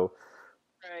shit. So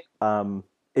Right.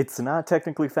 It's not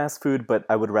technically fast food, but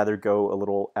I would rather go a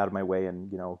little out of my way and,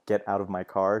 get out of my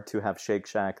car to have Shake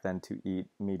Shack than to eat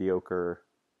mediocre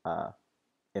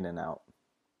In-N-Out.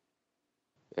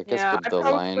 I guess Yeah, with I the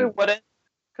probably line, wouldn't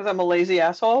because I'm a lazy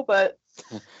asshole, but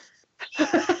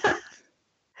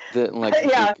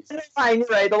yeah, fine, you're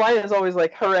right. The line is always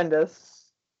like horrendous.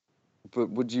 but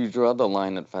would you draw the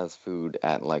line at fast food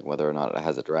at like whether or not it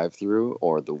has a drive-through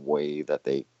or the way that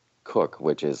they cook,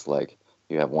 which is like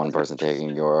you have one person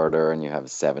taking your order and you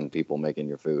have 7 people making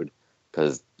your food?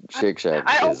 Because Shake Shack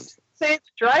I is... always say it's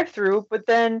a drive-through, but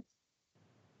then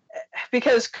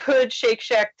because could Shake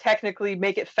Shack technically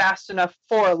make it fast enough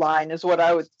for a line is what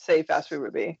I would say fast food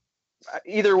would be.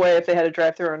 Either way, if they had a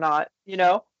drive-through or not,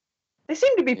 they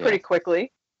seem to be pretty quick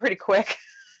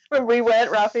when we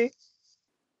went, Rafi.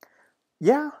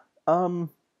 Yeah.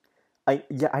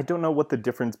 I don't know what the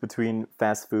difference between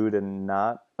fast food and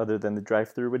not, other than the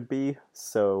drive-through, would be.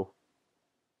 So,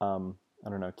 I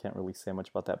don't know. I can't really say much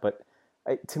about that. But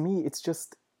to me, it's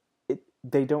just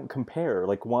they don't compare.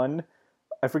 Like one,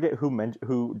 I forget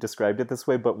who described it this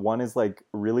way, but one is like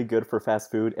really good for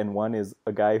fast food, and one is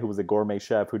a guy who was a gourmet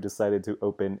chef who decided to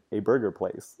open a burger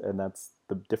place, and that's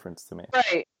the difference to me.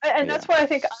 Right, and that's why I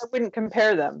think I wouldn't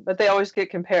compare them, but they always get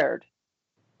compared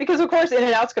because, of course,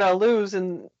 In-N-Out's going to lose,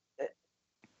 and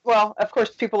well, of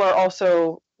course, people are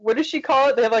also, what does she call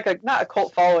it? They have like not a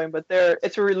cult following, but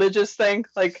it's a religious thing.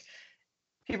 Like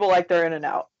people like their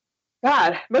In-N-Out.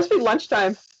 God, must be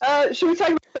lunchtime. Should we talk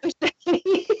about Thursday?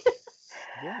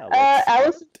 Yeah.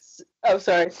 Alison. Oh,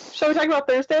 sorry. Shall we talk about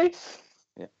Thursday?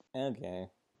 Yeah. Okay.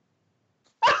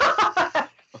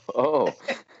 Oh,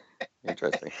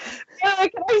 interesting. Yeah,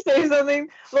 can I say something?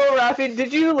 Little Rafi,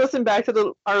 did you listen back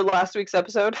to our last week's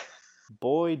episode?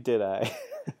 Boy, did I.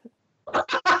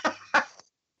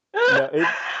 No,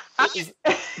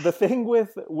 the thing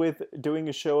with doing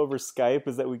a show over Skype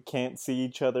is that we can't see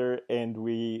each other, and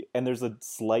there's a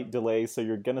slight delay, so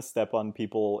you're gonna step on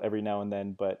people every now and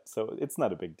then. But so it's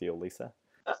not a big deal, Lisa.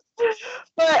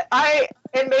 But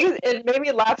it made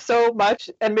me laugh so much,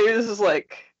 and maybe this is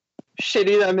like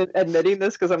shitty that I'm admitting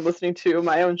this because I'm listening to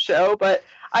my own show, but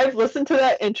I've listened to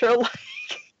that intro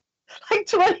like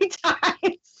 20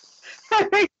 times. I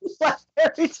make me laugh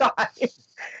every time.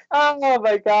 Oh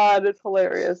my god, it's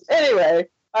hilarious. Anyway,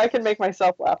 I can make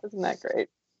myself laugh. Isn't that great?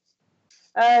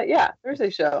 Yeah, Thursday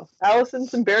show.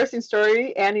 Alison's embarrassing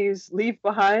story, Annie's leave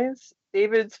behinds,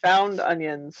 David's found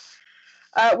onions.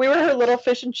 We were her little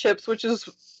fish and chips, which is,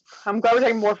 I'm glad we're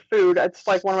talking more food. It's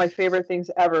like one of my favorite things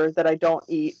ever that I don't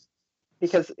eat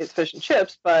because it's fish and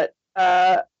chips. But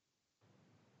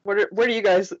where do you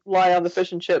guys lie on the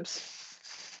fish and chips?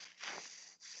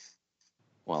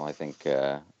 Well, I think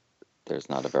there's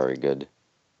not a very good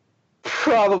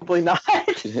Probably not.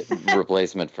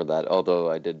 replacement for that.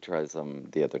 Although I did try some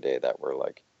the other day that were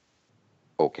like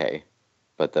okay,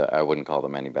 but I wouldn't call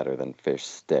them any better than fish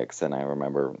sticks. And I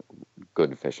remember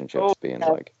good fish and chips being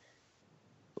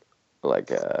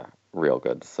like real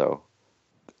good. So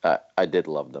I did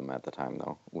love them at the time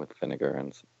though, with vinegar,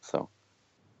 and so.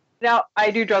 Now I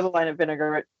do draw the line at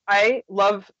vinegar. I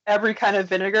love every kind of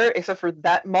vinegar except for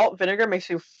that malt vinegar makes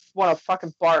me want to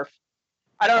fucking barf.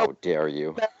 I don't know. How dare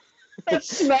you? It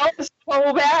smells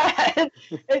so bad.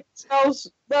 It smells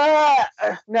bad.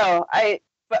 No,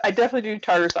 but I definitely do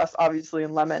tartar sauce, obviously,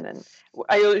 and lemon, and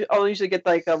I'll usually get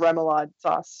like a remoulade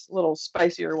sauce, a little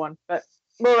spicier one. But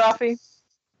little Rafi.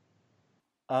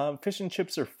 Fish and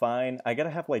chips are fine. I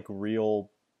gotta have like real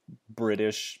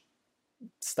British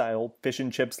style fish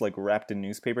and chips like wrapped in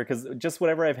newspaper, because just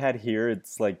whatever I've had here,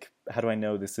 it's like, how do I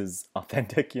know this is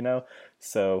authentic, you know?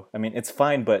 So I mean, it's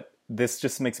fine, but this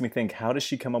just makes me think, how does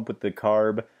she come up with the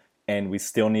carb? And we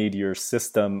still need your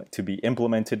system to be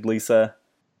implemented, Lisa.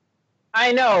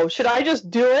 I know. Should I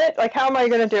just do it? Like, how am I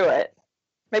going to do it?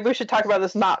 Maybe we should talk about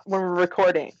this not when we're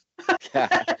recording.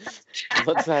 Yeah.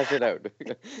 Let's hash it out.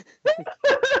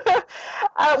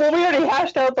 Well, we already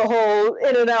hashed out the whole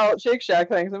In-N-Out Shake Shack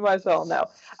thing, so might as well now.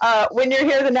 When you're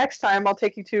here the next time, I'll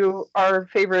take you to our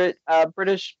favorite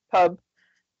British pub.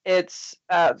 It's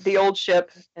the Old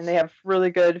Ship, and they have really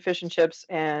good fish and chips,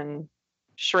 and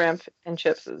shrimp and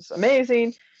chips is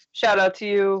amazing. Shout out to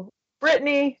you,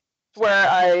 Brittany, where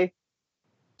I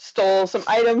stole some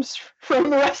items from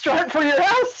the restaurant for your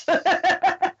house.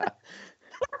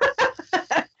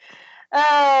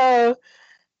 Oh,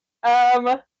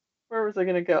 where was I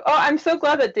going to go? Oh, I'm so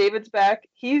glad that David's back.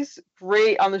 He's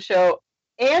great on the show.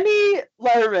 Annie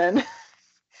Letterman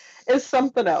is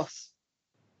something else.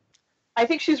 I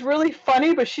think she's really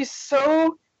funny, but she is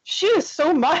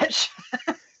so much.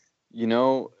 You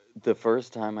know, the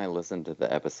first time I listened to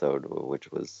the episode, which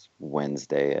was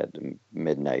Wednesday at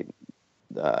midnight,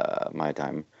 my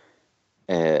time,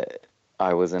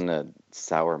 I was in a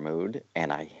sour mood,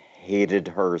 and I hated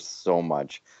her so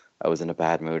much. I was in a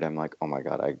bad mood. I'm like, oh my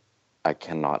God, I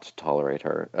cannot tolerate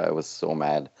her. I was so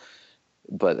mad.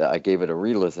 But I gave it a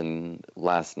re-listen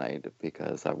last night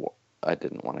because I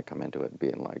didn't want to come into it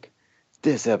being like,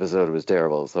 this episode was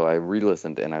terrible. So I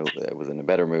re-listened, and I was in a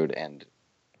better mood, and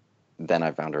then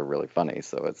I found her really funny.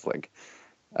 So it's like,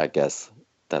 I guess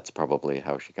that's probably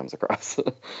how she comes across.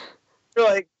 You're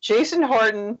like, Jason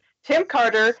Horton, Tim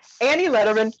Carter, Annie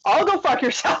Letterman, all go fuck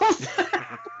yourselves.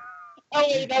 Oh,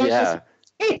 wait, that was just...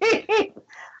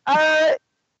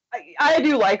 I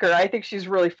do like her. I think she's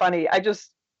really funny. It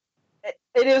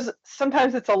is,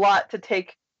 sometimes it's a lot to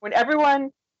take when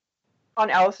everyone on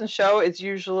Alison's show is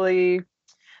usually,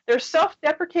 they're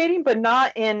self-deprecating, but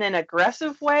not in an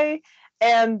aggressive way.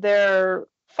 And they're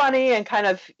funny and kind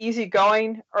of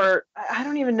easygoing, or I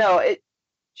don't even know.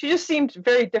 She just seemed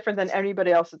very different than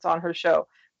anybody else that's on her show.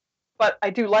 But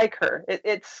I do like her.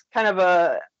 It's kind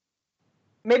of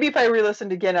maybe if I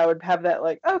re-listened again, I would have that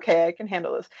like, okay, I can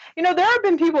handle this. You know, there have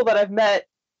been people that I've met,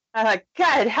 and I'm like,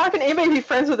 God, how can anybody be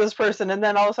friends with this person? And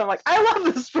then all of a sudden I'm like, I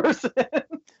love this person.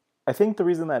 I think the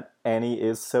reason that Annie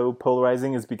is so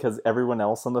polarizing is because everyone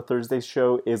else on the Thursday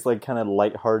show is like kind of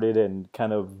lighthearted and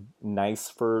kind of nice,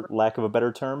 for lack of a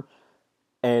better term.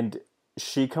 And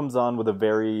she comes on with a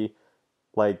very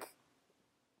like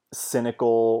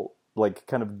cynical, like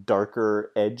kind of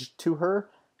darker edge to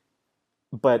her.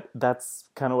 But that's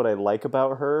kind of what I like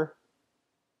about her.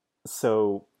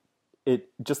 So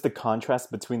just the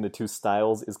contrast between the two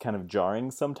styles is kind of jarring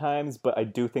sometimes, but I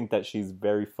do think that she's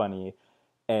very funny.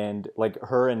 And like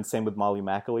her, and same with Molly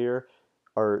McAleer,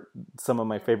 are some of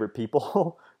my favorite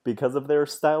people because of their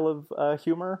style of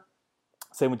humor.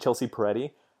 Same with Chelsea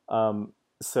Peretti.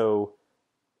 So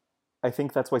I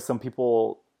think that's why some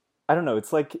people, I don't know,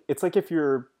 it's like if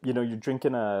you're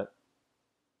drinking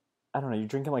you're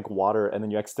drinking like water, and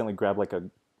then you accidentally grab like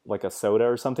a soda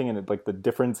or something, and like the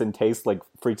difference in taste like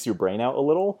freaks your brain out a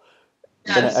little.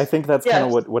 Yes. And I think that's kind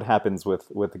of what happens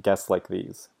with guests like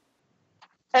these.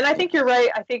 And I think you're right.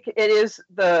 I think it is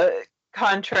the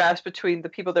contrast between the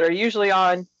people that are usually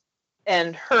on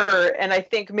and her. And I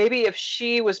think maybe if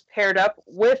she was paired up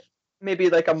with maybe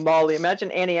like a Molly,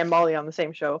 imagine Annie and Molly on the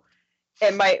same show,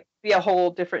 it might be a whole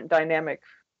different dynamic.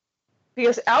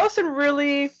 Because Alison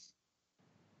really,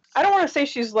 I don't want to say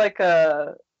she's like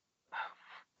what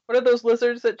are those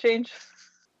lizards that change?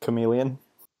 Chameleon.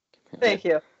 Thank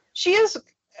you. She is,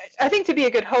 I think, to be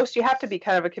a good host, you have to be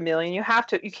kind of a chameleon.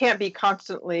 You can't be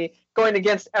constantly going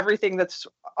against everything that's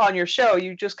on your show.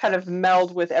 You just kind of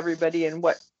meld with everybody and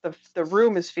what the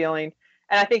room is feeling.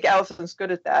 And I think Alison's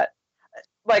good at that.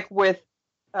 Like with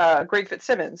Greg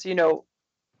Fitzsimmons,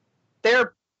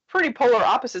 they're pretty polar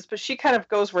opposites, but she kind of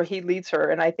goes where he leads her.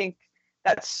 And I think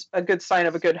that's a good sign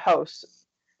of a good host.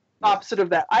 Opposite of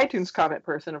that iTunes comment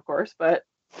person, of course. But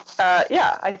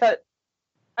yeah, I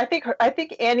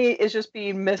think Annie is just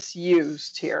being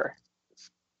misused here.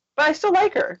 But I still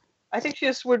like her. I think she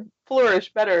just would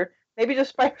flourish better, maybe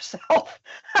just by herself.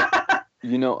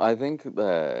 I think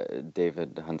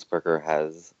David Huntsberger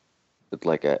has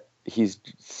like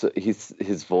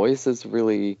his voice is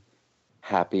really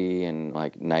happy and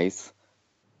like nice,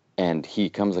 and he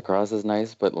comes across as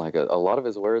nice, but like a lot of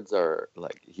his words are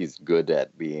like he's good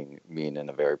at being mean in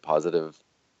a very positive,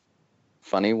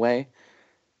 funny way.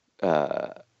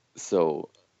 So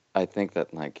I think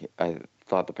that like I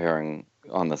thought the pairing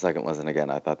on the second listen again,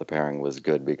 I thought the pairing was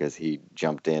good because he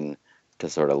jumped in to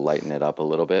sort of lighten it up a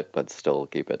little bit, but still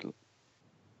keep it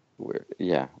weird.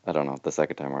 Yeah, I don't know, the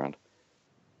second time around.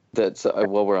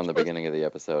 While we're on the beginning of the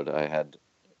episode,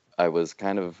 I was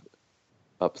kind of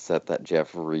upset that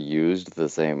Jeff reused the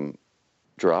same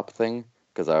drop thing,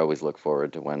 because I always look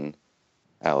forward to when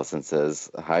Alison says,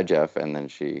 "Hi, Jeff," and then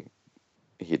he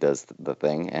does the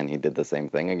thing, and he did the same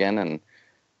thing again, and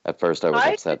at first I was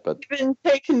upset, but... I didn't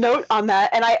take note on that,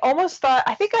 and I almost thought,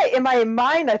 in my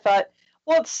mind, I thought,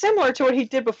 well, it's similar to what he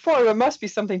did before, there must be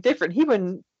something different. He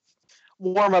wouldn't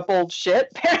warm up old shit.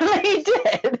 Apparently he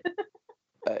did.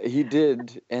 He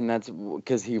did, and that's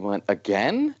because he went,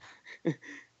 again?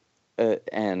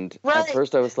 And right. At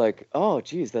first I was like, oh,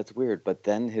 geez, that's weird. But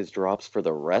then his drops for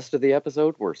the rest of the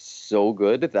episode were so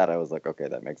good that I was like, okay,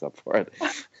 that makes up for it.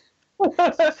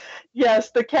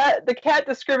 Yes, the cat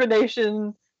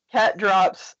discrimination, cat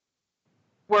drops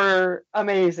were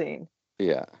amazing.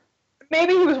 Yeah.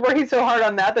 Maybe he was working so hard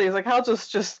on that he's like, I'll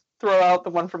just throw out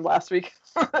the one from last week.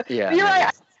 Yeah. You're right.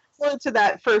 I went to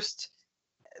that first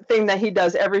thing that he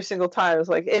does every single time. It's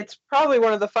like, it's probably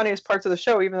one of the funniest parts of the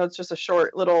show, even though it's just a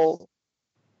short little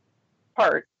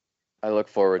part. I look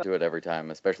forward to it every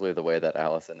time, especially the way that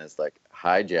Alison is like,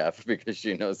 "Hi, Jeff," because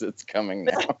she knows it's coming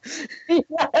now.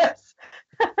 Yes.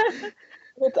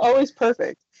 It's always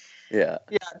perfect. Yeah.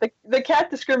 Yeah. The cat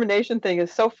discrimination thing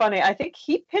is so funny. I think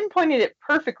he pinpointed it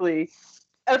perfectly.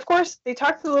 And of course, they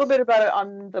talked a little bit about it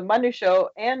on the Monday show,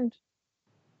 and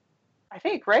I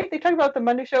think, right? They talked about the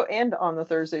Monday show and on the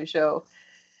Thursday show.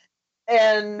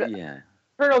 And yeah.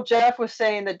 Colonel Jeff was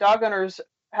saying that dog owners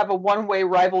have a one-way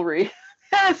rivalry.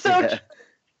 So yeah.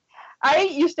 I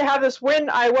used to have this when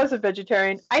I was a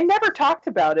vegetarian. I never talked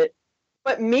about it,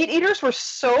 but meat eaters were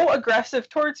so aggressive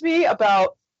towards me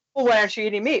about, well, why aren't you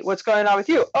eating meat? What's going on with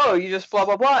you? Oh, you just blah,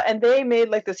 blah, blah. And they made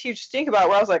like this huge stink about it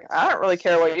where I was like, I don't really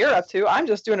care what you're up to. I'm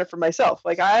just doing it for myself.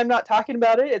 Like, I'm not talking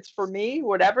about it. It's for me,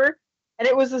 whatever. And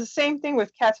it was the same thing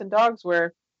with cats and dogs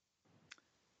where,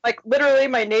 like, literally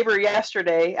my neighbor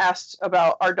yesterday asked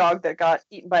about our dog that got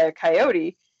eaten by a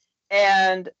coyote.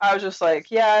 And I was just like,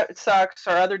 yeah, it sucks.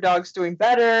 Our other dog's doing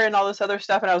better and all this other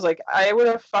stuff. And I was like, I would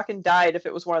have fucking died if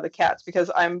it was one of the cats because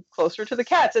I'm closer to the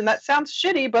cats. And that sounds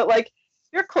shitty, but, like,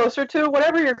 you're closer to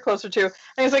whatever you're closer to. And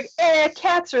he's like,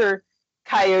 cats are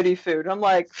coyote food. I'm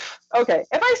like, okay.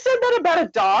 If I said that about a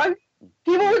dog,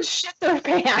 people would shit their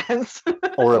pants.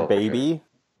 Or a baby.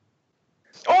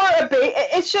 Or a baby.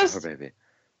 It's just, or baby.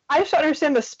 I just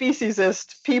understand the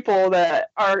speciesist people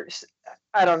that are,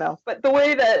 I don't know. But the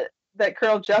way that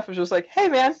Colonel Jeff was just like, hey,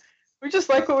 man, we just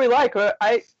like what we like.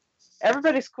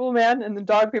 Everybody's cool, man. And the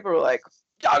dog people were like,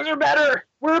 dogs are better.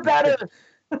 We're better.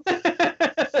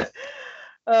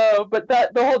 But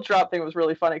the whole drop thing was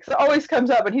really funny because it always comes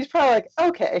up and he's probably like,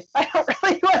 okay, I don't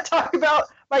really want to talk about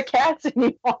my cats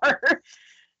anymore.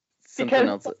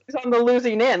 Because he's on the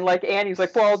losing end. Like Annie's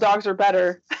like, well, dogs are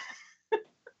better.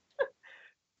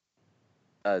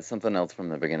 Something else from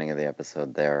the beginning of the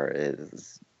episode there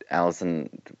is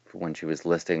Alison, when she was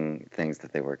listing things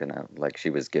that they were going to, like she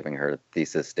was giving her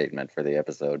thesis statement for the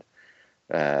episode,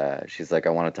 she's like, I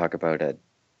want to talk about a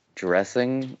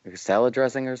salad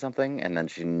dressing or something, and then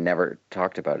she never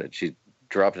talked about it. She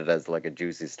dropped it as like a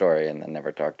juicy story and then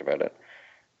never talked about it.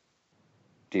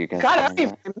 Do you guys? God, I don't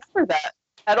even remember that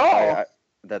at all.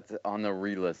 That's on the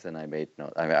re-listen. I made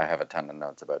notes. I mean, I have a ton of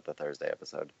notes about the Thursday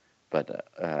episode, but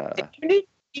you need to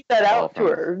keep that out to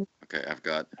her. Okay, I've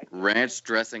got ranch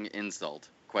dressing insult ?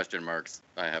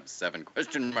 I have 7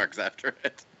 question marks after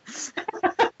it.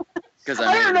 Because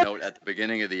I made a note at the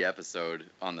beginning of the episode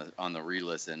on the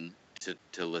re-listen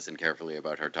to listen carefully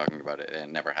about her talking about it, and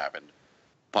it never happened.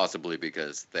 Possibly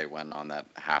because they went on that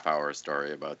half-hour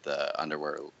story about the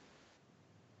underwear,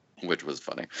 which was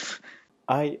funny.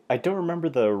 I don't remember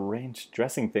the ranch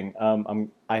dressing thing.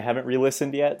 I haven't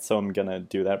re-listened yet, so I'm gonna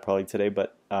do that probably today.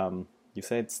 But you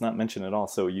say it's not mentioned at all,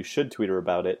 so you should tweet her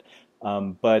about it.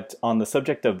 But on the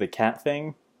subject of the cat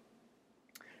thing,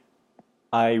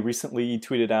 I recently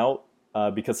tweeted out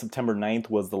because September 9th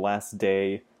was the last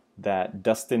day that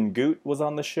Dustin Goot was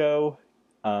on the show.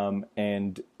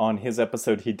 And on his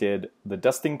episode, he did the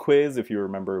Dustin quiz. If you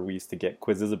remember, we used to get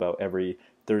quizzes about every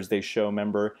Thursday show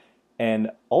member.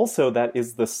 And also, that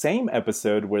is the same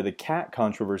episode where the cat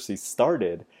controversy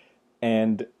started.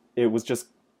 And it was just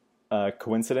a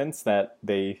coincidence that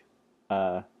they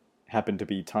happened to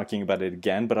be talking about it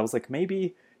again. But I was like,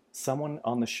 maybe someone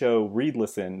on the show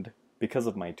re-listened because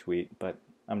of my tweet. But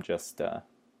I'm just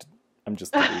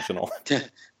delusional.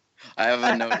 I have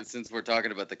a note, since we're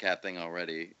talking about the cat thing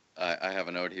already, I have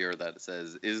a note here that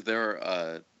says, is there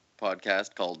a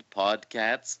podcast called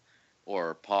Podcats?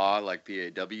 or PAW, like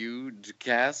PAW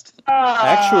cast?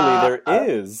 Actually, there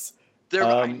is.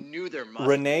 I knew there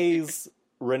must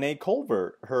Renee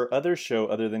Culver, her other show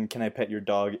other than Can I Pet Your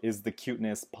Dog is the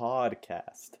Cuteness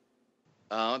Podcast.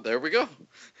 There we go.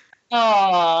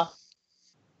 Aw.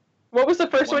 What was the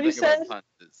first one you said?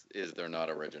 Is they're not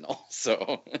original,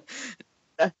 so.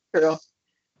 That's true.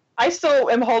 I still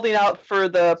am holding out for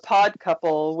the pod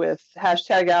couple with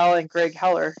 #Al and Greg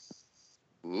Heller.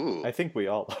 Ooh. I think we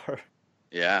all are.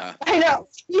 Yeah. I know.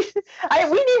 We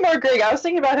need more Greg. I was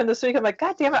thinking about him this week. I'm like,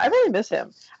 God damn it, I really miss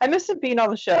him. I miss him being on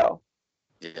the show.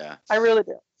 Yeah. I really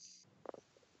do.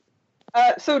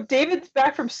 So David's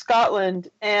back from Scotland,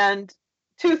 and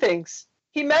two things.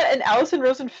 He met an Alison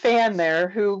Rosen fan there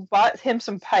who bought him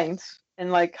some pints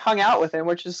and like hung out with him,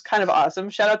 which is kind of awesome.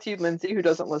 Shout out to you, Lindsay, who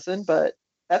doesn't listen, but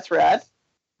that's rad.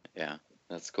 Yeah,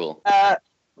 that's cool.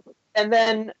 And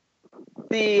then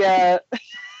the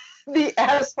the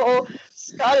asshole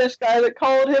Scottish guy that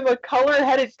called him a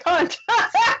color-headed cunt.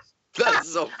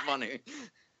 That's so funny.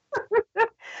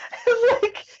 It's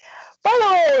like, by the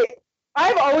way,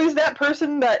 I'm always that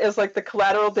person that is like the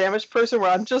collateral damage person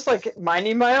where I'm just like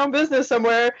minding my own business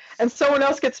somewhere and someone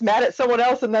else gets mad at someone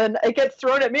else and then it gets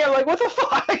thrown at me. I'm like, what the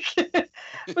fuck?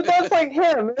 But that's like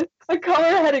him. A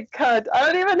color-headed cunt. I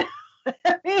don't even know what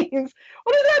that means.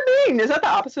 What does that mean? Is that the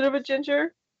opposite of a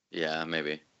ginger? Yeah,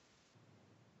 maybe.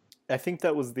 I think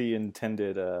that was the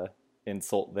intended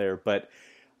insult there. But,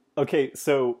 okay,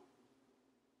 so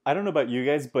I don't know about you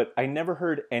guys, but I never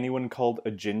heard anyone called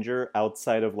a ginger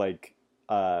outside of like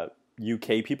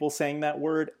UK people saying that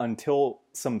word until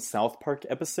some South Park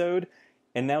episode.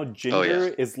 And now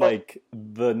ginger is like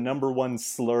the #1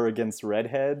 slur against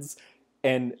redheads.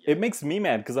 And it makes me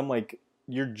mad because I'm like,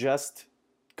 you're just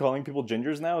calling people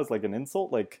gingers now is like an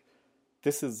insult? Like,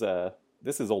 this is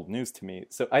old news to me.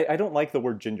 So I don't like the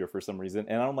word ginger for some reason.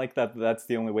 And I don't like that that's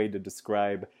the only way to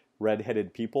describe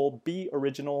redheaded people. Be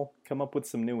original. Come up with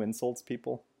some new insults,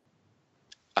 people.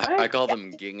 I call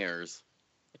them gingers.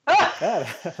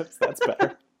 Yeah, that's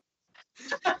better.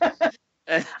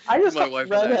 My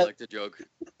wife and I like to joke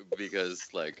because,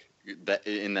 like, that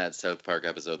in that South Park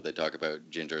episode, they talk about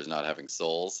gingers not having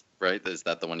souls, right? Is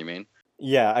that the one you mean?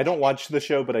 Yeah, I don't watch the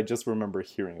show, but I just remember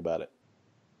hearing about it.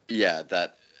 Yeah,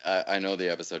 that I know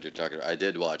the episode you're talking about. I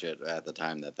did watch it at the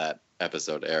time that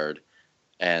episode aired,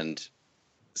 and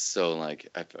so like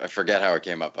I forget how it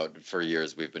came up. But for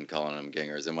years we've been calling them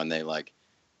gingers, and when they like,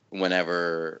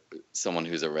 whenever someone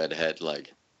who's a redhead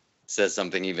like says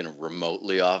something even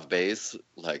remotely off base,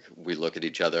 like we look at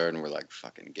each other and we're like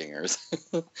fucking gingers,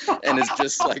 and it's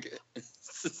just like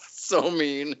so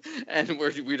mean, and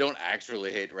we don't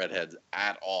actually hate redheads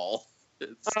at all.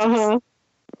 It's just,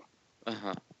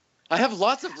 I have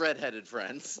lots of redheaded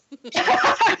friends.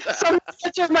 Some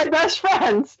such are my best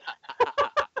friends.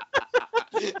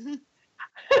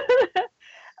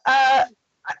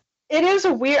 It is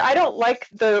a weird. I don't like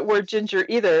the word ginger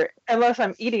either, unless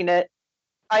I'm eating it.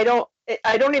 I don't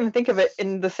even think of it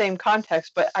in the same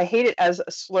context, but I hate it as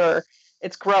a slur.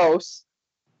 It's gross.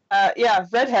 Yeah,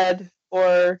 redhead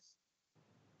or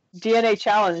DNA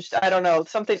challenged. I don't know,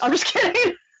 something. I'm just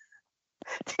kidding.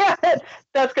 Damn it.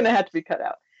 That's gonna have to be cut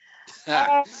out.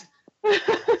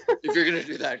 If you're gonna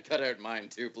do that, cut out mine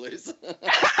too, please.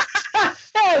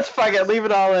 Let's fuck it. Leave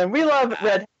it all in. We love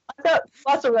redheads. I've got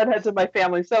lots of redheads in my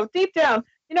family, so deep down,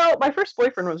 my first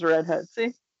boyfriend was a redhead.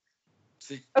 See?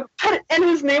 And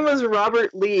his name was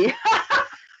Robert Lee.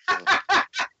 I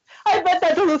bet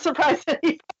that doesn't surprise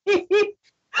anybody.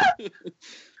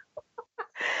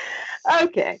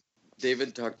 Okay.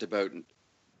 David talked about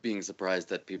being surprised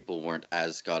that people weren't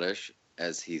as Scottish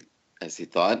as he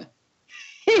thought.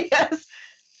 Yes.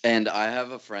 And I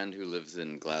have a friend who lives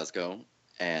in Glasgow,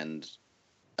 and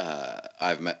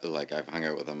I've hung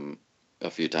out with him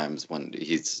a few times when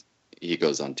he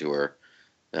goes on tour,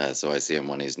 so I see him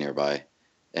when he's nearby.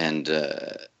 And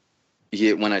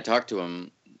when I talk to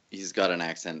him, he's got an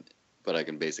accent, but I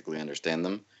can basically understand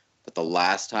them. But the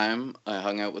last time I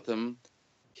hung out with him,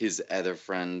 his other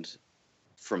friend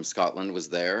from Scotland was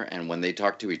there, and when they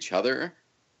talked to each other,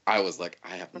 I was like,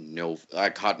 I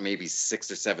caught maybe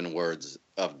 6 or 7 words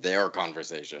of their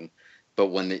conversation. But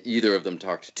when either of them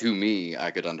talked to me, I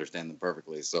could understand them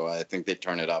perfectly. So I think they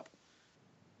turn it up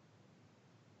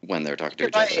when they're talking to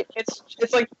each other.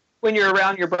 It's like when you're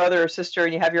around your brother or sister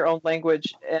and you have your own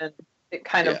language, and it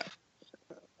kind of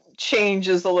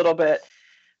changes a little bit.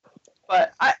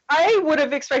 But I would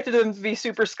have expected them to be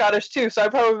super Scottish too, so I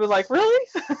probably would be like, really?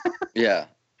 Yeah.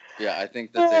 I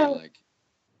think that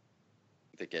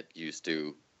they get used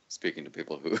to speaking to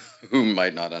people who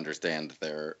might not understand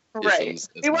their isms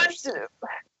as much.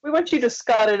 We want you to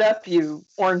scut it up, you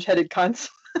orange-headed cunts.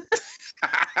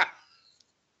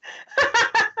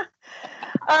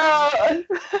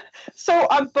 So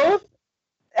on both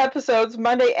episodes,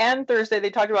 Monday and Thursday, they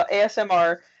talked about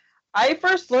ASMR. I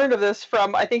first learned of this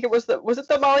from, I think it was it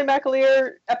the Molly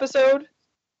McAleer episode?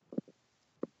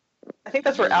 I think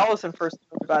that's where Alison first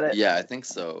learned about it. Yeah, I think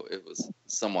so. It was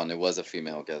a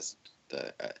female guest.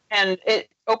 And it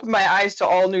opened my eyes to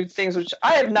all new things, which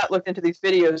I have not looked into these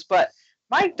videos, but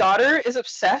my daughter is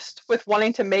obsessed with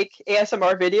wanting to make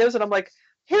ASMR videos, and I'm like,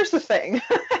 here's the thing.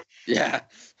 Yeah.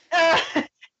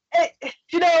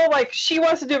 Like, she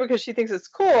wants to do it because she thinks it's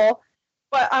cool,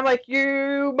 but I'm like,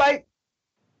 you might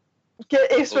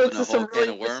get exposed to some can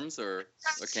of worms or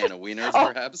a can of wieners,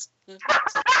 perhaps.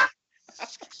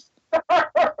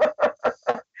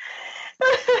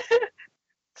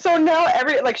 So now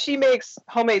she makes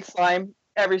homemade slime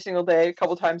every single day, a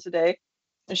couple times a day,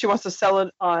 and she wants to sell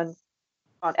it on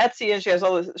Etsy, and she has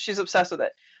all this. She's obsessed with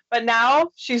it. But now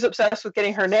she's obsessed with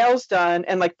getting her nails done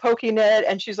and like poking it,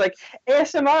 and she's like,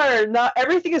 ASMR. Not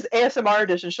everything is ASMR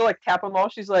edition. She'll like tap on the wall.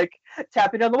 She's like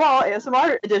tapping on the wall,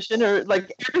 ASMR edition, or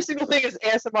like every single thing is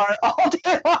ASMR all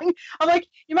day long. I'm like,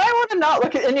 you might want to not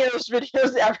look at any of those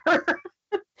videos ever.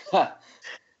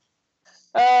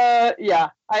 Yeah,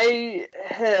 I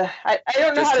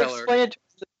don't know how to explain it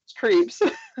to creeps.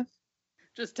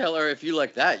 Just tell her, if you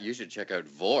like that, you should check out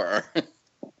Vor.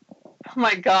 Oh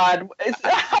my God!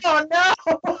 Oh no!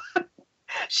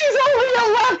 She's only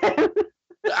 11.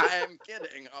 I'm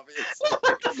kidding, obviously.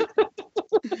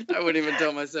 I wouldn't even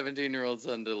tell my 17-year-old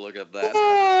son to look up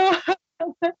that.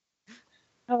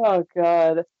 Oh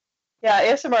God! Yeah,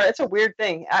 ASMR. It's a weird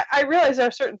thing. I realized there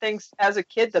are certain things as a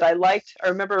kid that I liked. I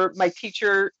remember my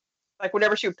teacher, like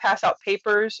whenever she would pass out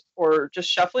papers or just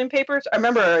shuffling papers. I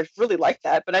remember I really liked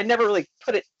that, but I never really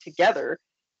put it together.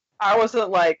 I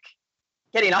wasn't like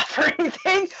getting off or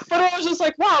anything, but I was just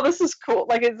like, wow, this is cool.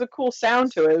 Like, it's a cool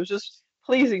sound to it. It was just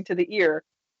pleasing to the ear.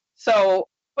 So,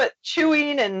 but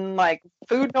chewing and like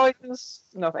food noises,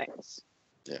 no thanks.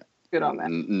 Yeah. Good on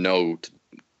that. Note.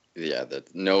 Yeah, the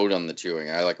note on the chewing.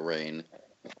 I like rain.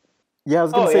 Yeah, I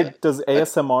was going to say, does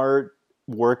ASMR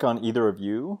work on either of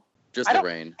you? Just the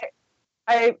rain.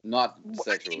 Not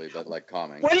sexually, but like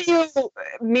calming. What do you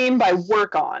mean by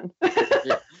work on?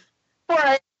 Yeah.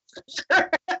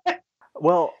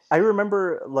 Well, I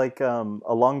remember like a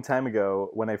long time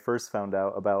ago when I first found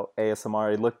out about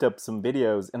ASMR, I looked up some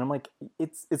videos and I'm like,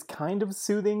 it's kind of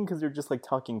soothing because you're just like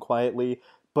talking quietly,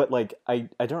 but like I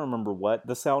don't remember what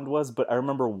the sound was, but I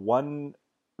remember one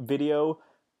video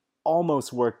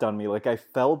almost worked on me. Like I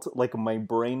felt like my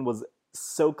brain was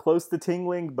so close to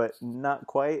tingling, but not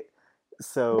quite.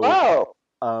 So,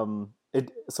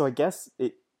 so I guess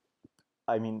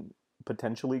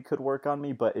potentially could work on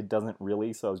me, but it doesn't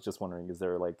really. So I was just wondering, is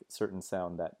there like certain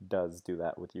sound that does do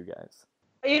that with you guys?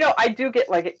 I do get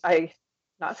like,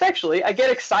 not sexually, I get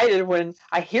excited when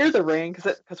I hear the rain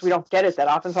because we don't get it that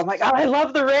often. So I'm like, oh, I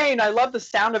love the rain. I love the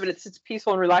sound of it. It's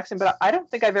peaceful and relaxing, but I don't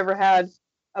think I've ever had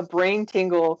a brain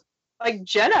tingle. Like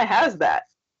Jenna has that.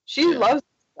 She loves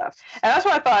stuff. And that's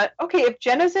why I thought, okay, if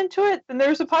Jenna's into it, then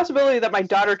there's a possibility that my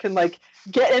daughter can like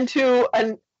get into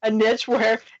a niche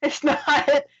where it's not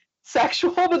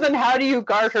sexual, but then how do you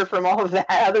guard her from all of that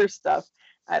other stuff?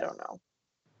 I don't know.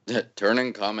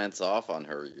 Turning comments off on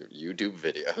her YouTube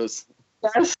videos.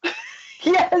 Yes.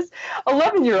 Yes.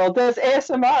 11-year-old does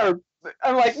ASMR.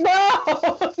 I'm like,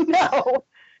 no.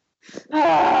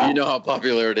 You know how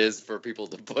popular it is for people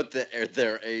to put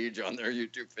their age on their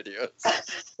YouTube videos.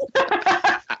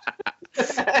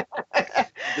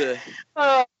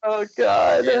 Oh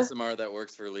God. The ASMR that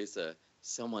works for Lisa.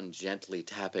 Someone gently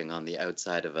tapping on the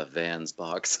outside of a Vans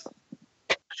box.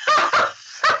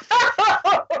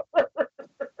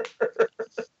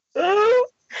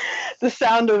 The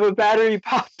sound of a battery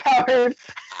powered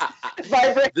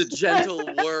vibration. The gentle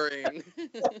whirring.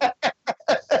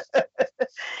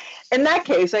 In that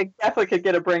case, I definitely could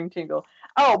get a brain tingle.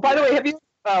 Oh, by the way,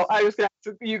 I was going to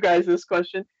ask you guys this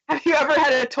question. Have you ever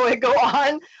had a toy go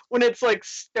on when it's like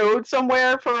stowed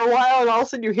somewhere for a while and all of a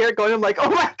sudden you hear it going, I'm like, oh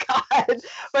my God,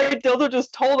 my dildo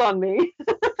just told on me.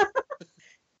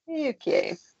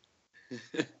 Okay.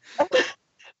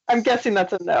 I'm guessing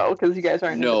that's a no because you guys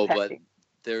aren't. No, but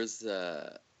there's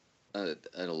an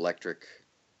electric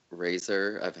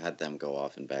razor. I've had them go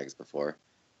off in bags before.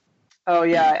 Oh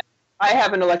yeah, I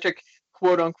have an electric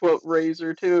quote unquote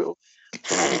razor too.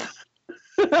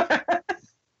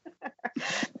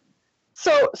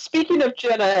 So speaking of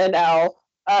Jenna and Al,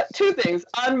 two things.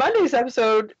 On Monday's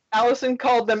episode, Alison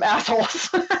called them assholes.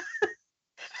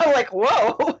 I'm like,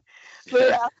 whoa. So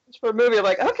they ask us for a movie. I'm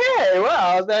like, okay,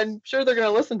 well, then sure they're going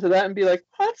to listen to that and be like,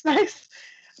 oh, that's nice.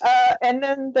 And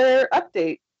then their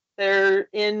update. They're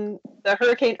in the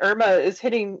Hurricane Irma is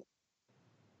hitting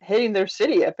their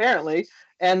city apparently,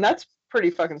 and that's pretty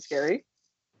fucking scary.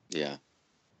 Yeah.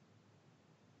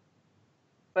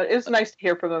 But it's nice to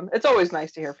hear from them. It's always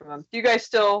nice to hear from them. Do you guys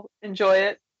still enjoy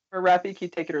it? Or Rafi, can you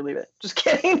take it or leave it? Just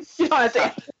kidding. You don't have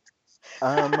to.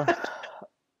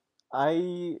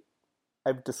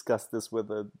 I've discussed this with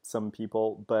some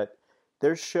people, but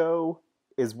their show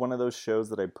is one of those shows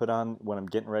that I put on when I'm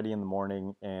getting ready in the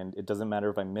morning, and it doesn't matter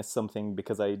if I miss something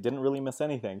because I didn't really miss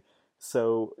anything.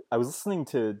 So I was listening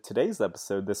to today's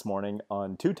episode this morning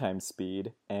on 2x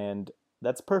speed, and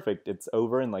that's perfect. It's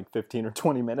over in like 15 or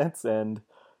 20 minutes, and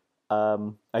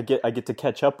I get to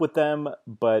catch up with them,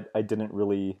 but I didn't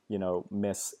really,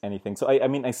 miss anything. So I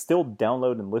mean, I still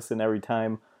download and listen every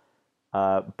time,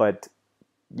 but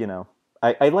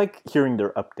I like hearing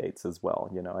their updates as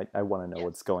well. I want to know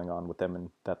what's going on with them and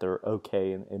that they're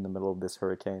okay in the middle of this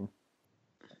hurricane.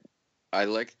 I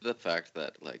like the fact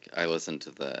that I listen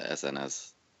to the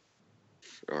SNS,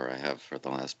 or I have for the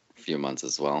last few months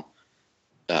as well,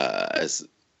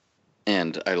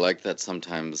 and I like that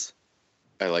sometimes.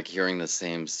 I like hearing the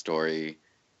same story.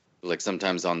 Like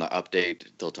sometimes on the update,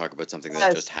 they'll talk about something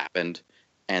that just happened,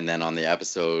 and then on the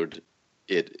episode,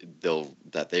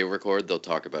 that they record, they'll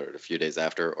talk about it a few days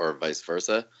after, or vice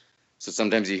versa. So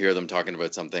sometimes you hear them talking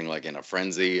about something like in a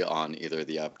frenzy on either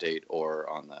the update or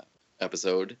on the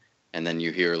episode, and then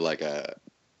you hear like a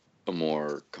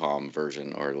more calm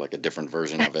version or like a different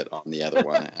version of it on the other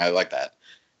one. I like that.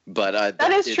 But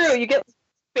that is true. You get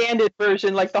expanded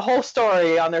version, like the whole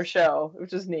story on their show,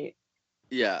 which is neat.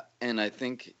 Yeah, and I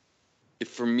think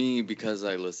for me, because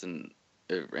I listen,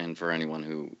 and for anyone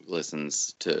who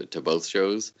listens to both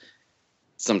shows,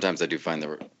 sometimes I do find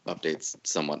the updates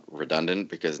somewhat redundant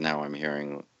because now I'm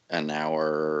hearing an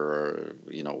hour,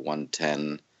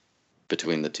 1:10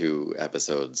 between the two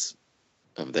episodes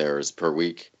of theirs per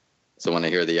week. So when I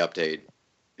hear the update,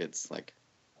 it's like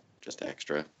just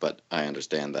extra. But I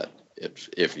understand that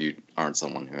if you aren't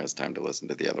someone who has time to listen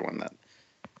to the other one,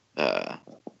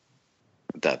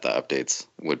 that the updates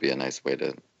would be a nice way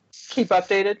to keep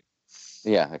updated.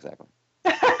 Yeah, exactly.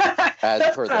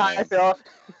 As per the name. I feel.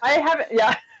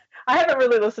 I haven't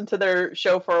really listened to their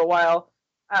show for a while.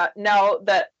 Now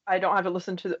that I don't have to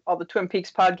listen to all the Twin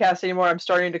Peaks podcasts anymore, I'm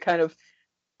starting to kind of,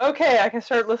 okay, I can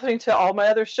start listening to all my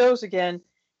other shows again.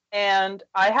 And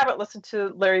I haven't listened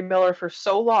to Larry Miller for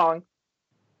so long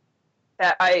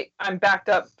that I'm backed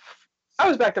up. I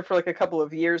was backed up for like a couple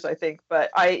of years, I think, but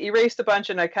I erased a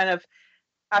bunch, and I kind of,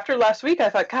 after last week, I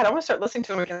thought, God, I want to start listening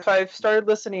to him again. So I've started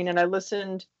listening, and I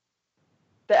listened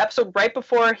the episode right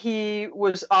before he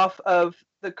was off of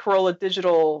the Corolla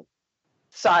Digital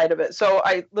side of it. So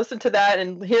I listened to that,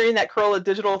 and hearing that Corolla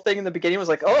Digital thing in the beginning was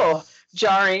like, oh,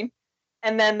 jarring.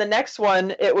 And then the next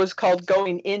one, it was called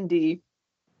Going Indie.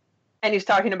 And he's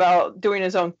talking about doing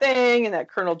his own thing, and that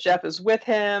Colonel Jeff is with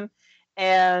him.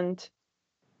 And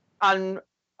I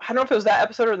don't know if it was that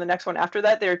episode or the next one after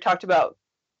that, they talked about,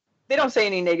 they don't say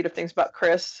any negative things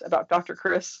about Dr.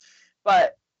 Chris,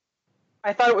 but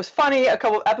I thought it was funny a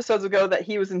couple of episodes ago that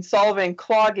he was insolving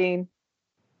clogging,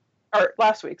 or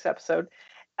last week's episode,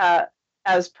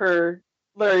 as per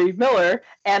Larry Miller,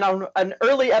 and on an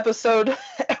early episode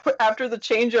after the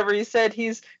changeover, he said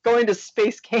he's going to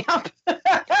space camp.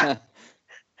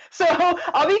 So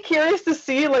I'll be curious to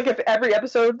see, like, if every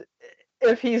episode,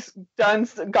 if he's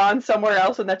gone somewhere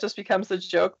else and that just becomes a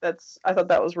joke. I thought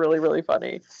that was really, really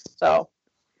funny. So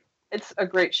it's a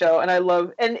great show, and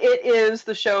and it is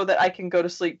the show that I can go to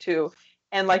sleep to.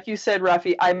 And like you said,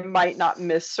 Rafi, I might not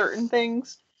miss certain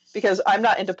things because I'm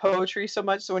not into poetry so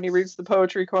much. So when he reads the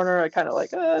poetry corner, I kind of like,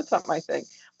 it's not my thing.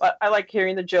 But I like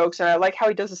hearing the jokes, and I like how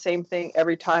he does the same thing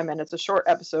every time, and it's a short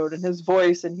episode, and his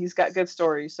voice, and he's got good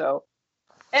stories. So,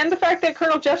 and the fact that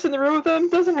Colonel Jeff's in the room with him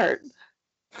doesn't hurt.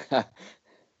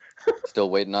 Still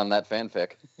waiting on that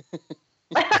fanfic.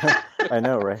 I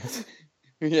know, right?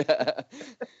 Yeah.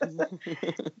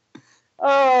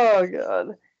 Oh,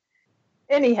 God.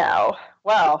 Anyhow,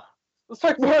 wow. Let's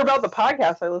talk more about the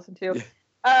podcast I listened to.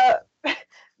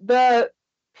 The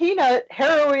Peanut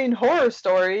harrowing horror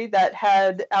story that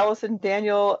had Alison,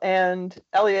 Daniel, and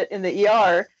Elliot in the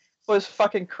ER was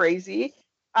fucking crazy.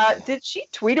 Did she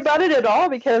tweet about it at all?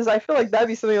 Because I feel like that'd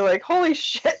be something like, holy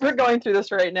shit, we're going through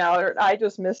this right now. Or I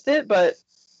just missed it, but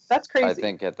that's crazy. I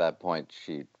think at that point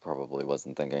she probably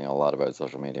wasn't thinking a lot about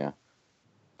social media.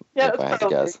 Yeah, if I had to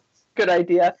guess. Good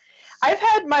idea. I've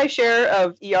had my share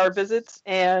of ER visits,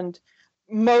 and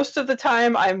most of the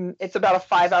time it's about a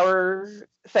 5-hour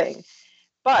thing.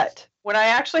 But when I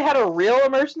actually had a real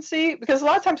emergency, because a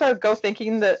lot of times I would go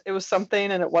thinking that it was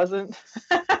something and it wasn't.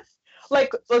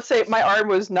 Like, let's say my arm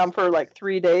was numb for like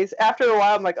 3 days. After a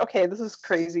while, I'm like, okay, this is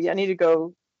crazy. I need to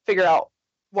go figure out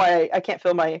why I can't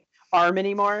feel my arm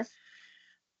anymore.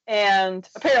 And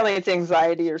apparently it's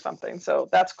anxiety or something. So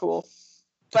that's cool.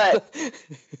 But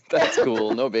that's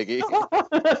cool. No biggie.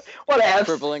 What else?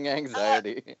 Crippling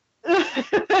anxiety.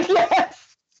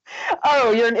 Yes.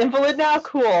 Oh, you're an invalid now?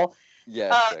 Cool.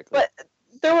 Yeah, exactly. But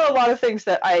there were a lot of things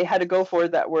that I had to go for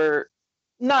that were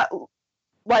not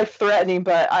life-threatening,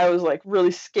 but I was like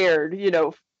really scared. You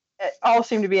know, it all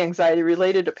seemed to be anxiety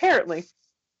related, apparently.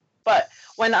 But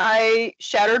when I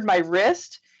shattered my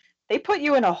wrist, they put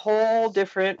you in a whole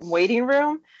different waiting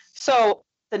room. So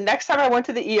the next time I went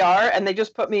to the ER and they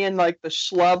just put me in like the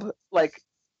schlub, like,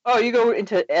 oh, you go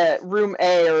into room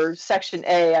A or section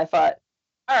A, I thought,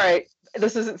 all right,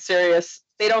 this isn't serious.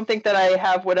 They don't think that I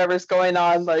have whatever's going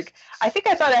on. Like, I think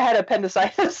I thought I had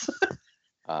appendicitis.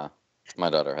 My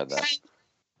daughter had that.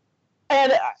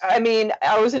 And I mean,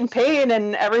 I was in pain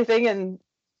and everything, and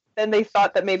then they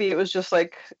thought that maybe it was just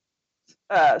like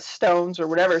stones or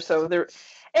whatever. So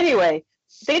anyway,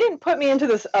 they didn't put me into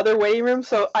this other waiting room,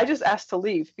 so I just asked to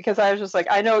leave because I was just like,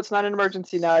 I know it's not an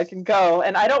emergency now, I can go,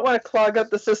 and I don't want to clog up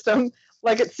the system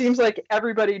like it seems like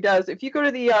everybody does. If you go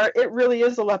to the ER, it really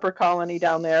is a leper colony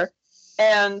down there,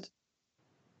 and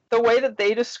the way that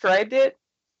they described it,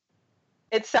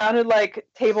 it sounded like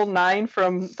Table 9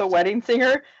 from The Wedding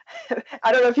Singer.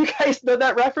 I don't know if you guys know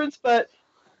that reference, but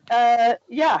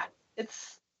yeah, it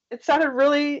sounded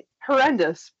really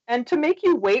horrendous. And to make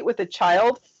you wait with a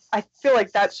child, I feel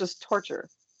like that's just torture.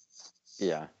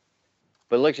 Yeah.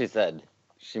 But like she said,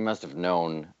 she must have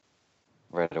known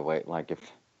right away. Like, if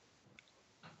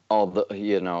all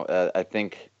the, I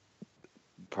think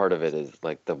part of it is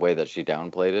like the way that she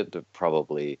downplayed it to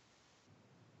probably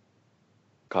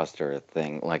cost her a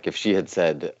thing. Like, if she had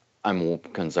said, I'm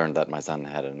concerned that my son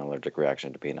had an allergic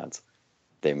reaction to peanuts,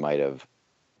 they might have,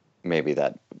 maybe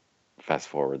that fast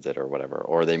forwards it or whatever,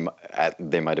 or they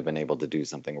might have been able to do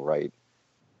something right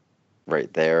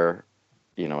there,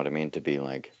 you know what I mean, to be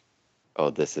like, oh,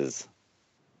 this is,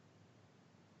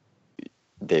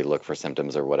 they look for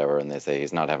symptoms or whatever and they say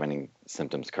he's not having any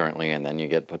symptoms currently, and then you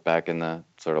get put back in the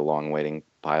sort of long waiting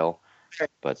pile.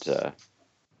 But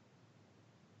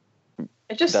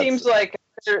it just seems like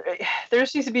there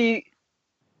just needs to be,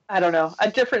 I don't know, a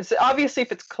difference. Obviously,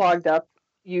 if it's clogged up,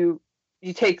 you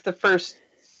take the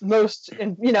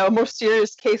most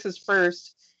serious cases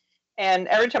first. And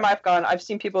every time I've gone, I've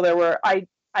seen people there where I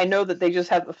know that they just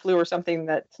have the flu or something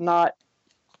that's not.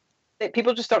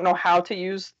 People just don't know how to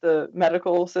use the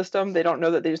medical system. They don't know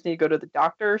that they just need to go to the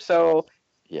doctor. So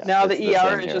now the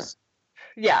ER is just,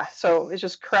 so it's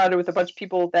just crowded with a bunch of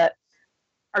people that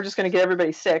are just going to get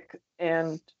everybody sick.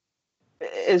 And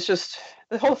it's just,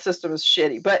 the whole system is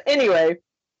shitty. But anyway,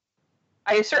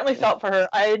 I certainly felt for her.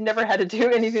 I had never had to do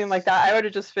anything like that. I would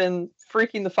have just been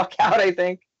freaking the fuck out, I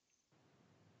think.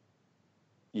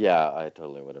 Yeah, I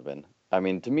totally would have been. I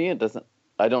mean, to me, it doesn't,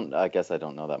 I guess I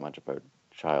don't know that much about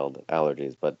child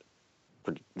allergies, but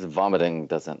vomiting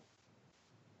doesn't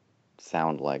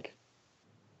sound like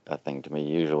a thing to me.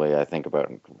 Usually I think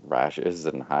about rashes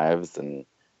and hives and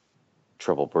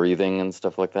trouble breathing and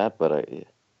stuff like that, but I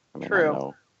mean, True. I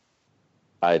know.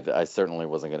 I certainly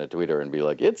wasn't going to tweet her and be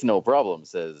like, it's no problem,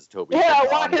 says Toby. Yeah,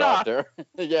 walk it doctor.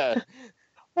 Yeah.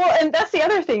 Well, and that's the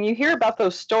other thing. You hear about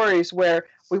those stories where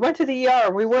we went to the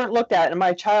ER, we weren't looked at, and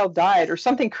my child died, or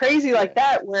something crazy like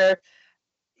that, where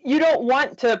you don't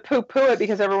want to poo-poo it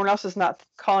because everyone else is not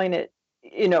calling it,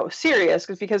 serious.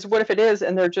 Because what if it is,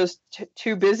 and they're just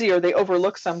too busy, or they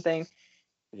overlook something?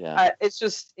 Yeah.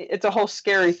 It's a whole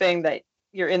scary thing that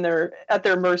you're at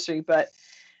their mercy. But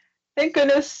thank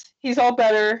goodness he's all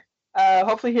better.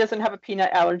 Hopefully he doesn't have a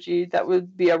peanut allergy. That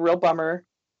would be a real bummer.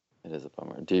 It is a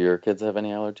bummer. Do your kids have any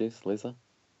allergies, Lisa?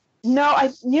 No,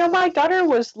 my daughter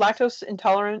was lactose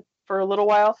intolerant for a little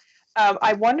while.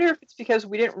 I wonder if it's because I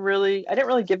didn't really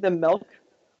give them milk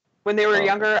when they were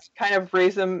younger. I kind of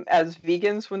raised them as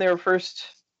vegans when they were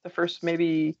the first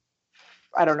maybe,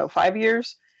 I don't know, 5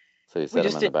 years. So you set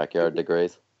them in the backyard to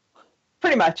graze?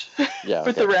 Pretty much. Yeah.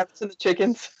 With the rabbits and the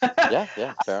chickens.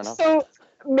 Yeah, fair enough. So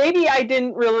maybe I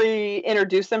didn't really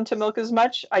introduce them to milk as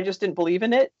much. I just didn't believe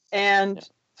in it. And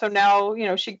so now,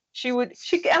 she would,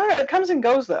 I don't know, it comes and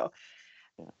goes though.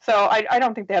 Yeah. So I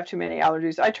don't think they have too many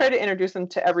allergies. I try to introduce them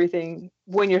to everything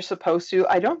when you're supposed to.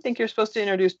 I don't think you're supposed to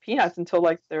introduce peanuts until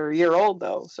like they're a year old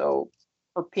though. So,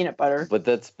 or peanut butter. But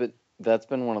that's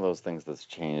been one of those things that's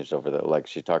changed over like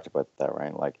she talked about that,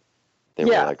 right? Like they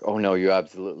were like, oh no, you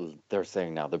absolutely, they're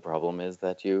saying now the problem is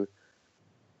that you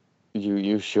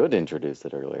you should introduce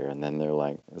it earlier. And then they're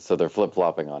like, so they're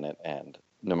flip-flopping on it, and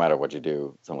no matter what you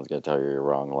do, someone's going to tell you you're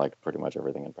wrong, like pretty much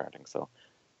everything in parenting. So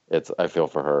I feel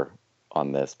for her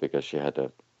on this because she had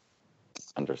to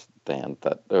understand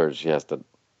that, or she has to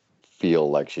feel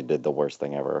like she did the worst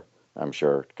thing ever, I'm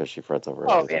sure, because she frets over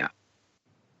everything.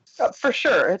 For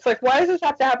sure. It's like, why does this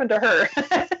have to happen to her?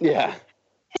 Yeah.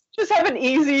 Just have an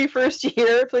easy first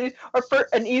year, please, or for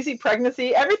an easy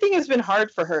pregnancy. Everything has been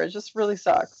hard for her. It just really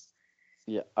sucks.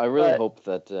 Yeah, I really hope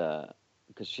that,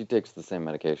 because she takes the same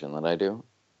medication that I do,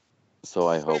 so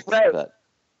I hope that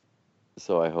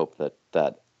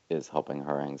is helping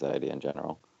her anxiety in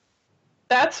general.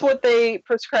 That's what they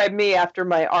prescribed me after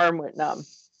my arm went numb,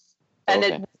 and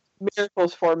it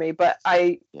miracles for me. But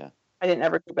I didn't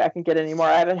ever go back and get any more.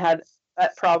 I haven't had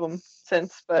that problem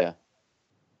since, but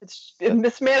it's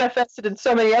mismanifested in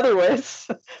so many other ways,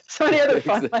 so many other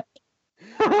fun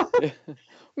ways.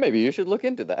 Maybe you should look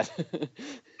into that.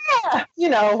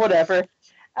 Yeah, whatever.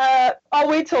 I'll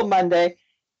wait till Monday.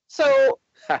 So,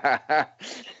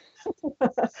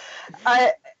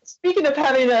 speaking of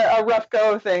having a rough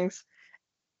go of things,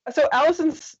 so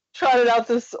Alison's trotted out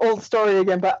this old story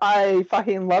again, but I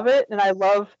fucking love it, and I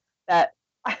love that.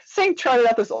 I'm saying trotted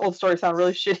out this old story sound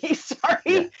really shitty. Sorry.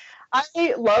 Yeah.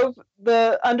 I love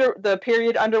the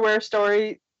period underwear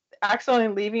story,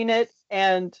 accidentally leaving it,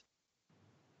 and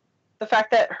the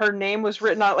fact that her name was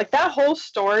written on, like, that whole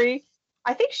story.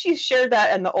 I think she shared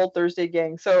that in the Old Thursday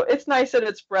Gang, so it's nice that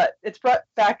it's brought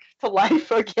back to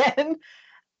life again.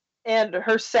 And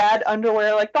her sad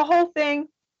underwear, like the whole thing.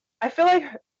 I feel like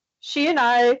she and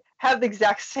I have the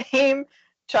exact same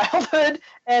childhood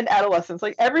and adolescence.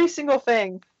 Like every single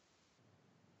thing.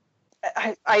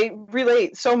 I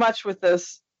relate so much with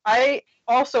this. I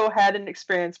also had an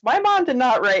experience. My mom did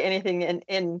not write anything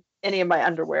in any of my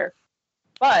underwear,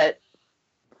 but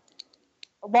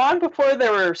long before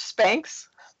there were Spanx,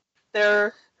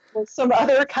 there was some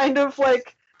other kind of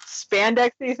like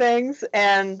spandexy things,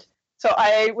 and so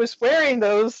I was wearing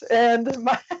those, and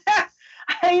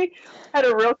I had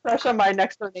a real crush on my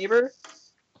next door neighbor.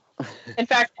 In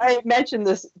fact, I mentioned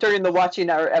this during the Watching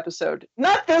Hour episode.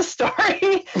 Not this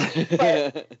story,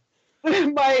 but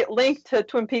my link to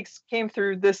Twin Peaks came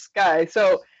through this guy.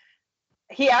 So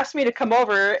he asked me to come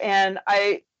over, and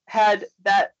I had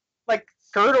that like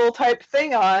girdle type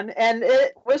thing on, and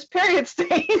it was period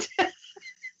stained.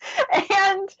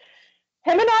 And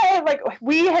him and I, like,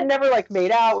 we had never like made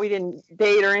out, we didn't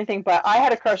date or anything, but I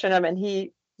had a crush on him, and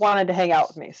he wanted to hang out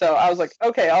with me. So I was like,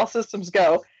 okay, all systems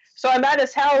go. So I'm at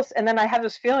his house, and then I have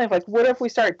this feeling of like, what if we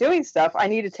start doing stuff? I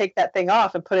need to take that thing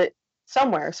off and put it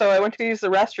somewhere. So I went to use the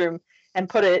restroom and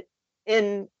put it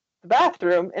in the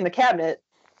bathroom in the cabinet.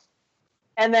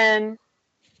 And then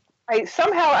I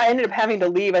ended up having to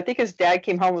leave. I think his dad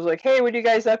came home and was like, hey, what are you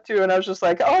guys up to? And I was just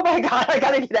like, oh my God, I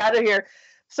got to get out of here.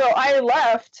 So I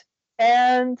left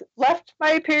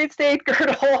my period stained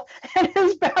girdle in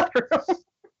his bathroom.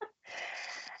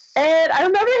 And I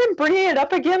remember him bringing it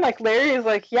up again. Like, Larry is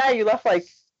like, yeah, you left like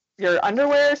your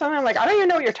underwear or something. I'm like, I don't even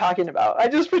know what you're talking about. I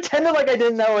just pretended like I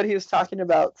didn't know what he was talking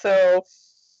about. So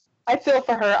I feel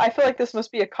for her. I feel like this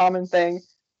must be a common thing.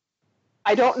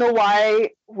 I don't know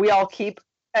why we all keep,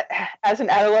 as an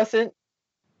adolescent,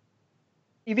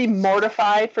 you'd be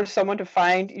mortified for someone to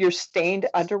find your stained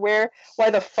underwear. Why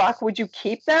the fuck would you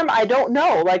keep them? I don't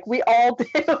know. Like, we all do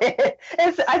it.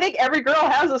 I think every girl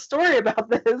has a story about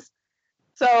this.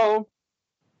 So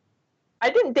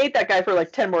I didn't date that guy for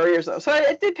like 10 more years, though. So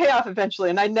it did pay off eventually,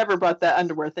 and I never brought that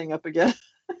underwear thing up again.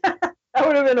 That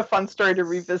would have been a fun story to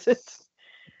revisit.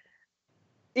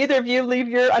 Either of you leave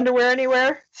your underwear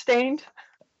anywhere stained?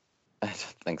 I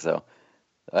don't think so.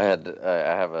 I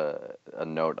have a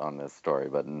note on this story,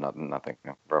 but nothing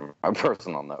from my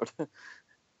personal note.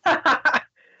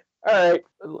 All right.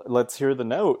 Let's hear the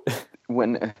note.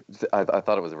 When I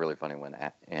thought it was really funny when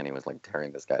Annie was like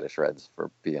tearing this guy to shreds for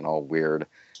being all weird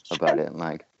about it,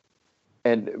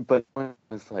 but when it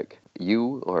was like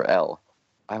you or L,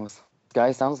 this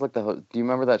guy sounds like the host. Do you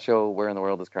remember that show Where in the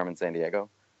World is Carmen Sandiego?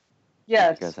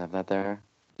 Yes. You guys have that there?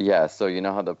 Yeah. So you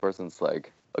know how the person's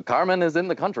like, Carmen is in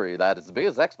the country that its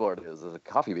biggest export is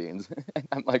coffee beans. And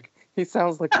I'm like, he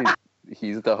sounds like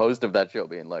he's the host of that show,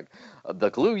 being like, the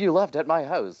clue you left at my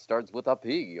house starts with a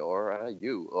P or a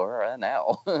U or an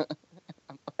L.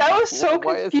 That was so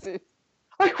confusing.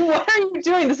 Like, what are you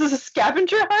doing? This is a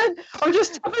scavenger hunt? Or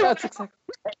just tell me that's exactly.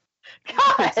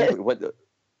 God. Exactly.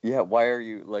 Why are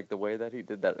you, like, the way that he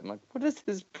did that? I'm like, what is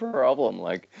his problem?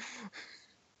 Like,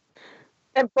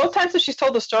 and both times that she's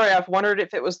told the story, I've wondered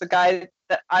if it was the guy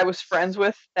that I was friends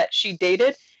with that she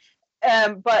dated.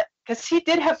 But because he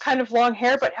did have kind of long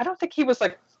hair, but I don't think he was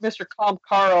like Mr. Calm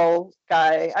Carl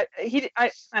guy.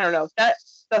 I don't know. That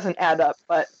doesn't add up,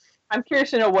 but I'm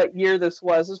curious to know what year this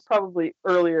was. It was probably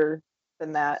earlier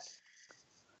than that.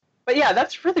 But yeah,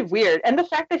 that's really weird. And the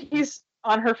fact that he's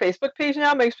on her Facebook page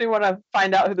now makes me want to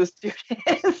find out who this dude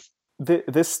is.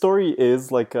 This story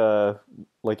is like an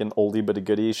oldie but a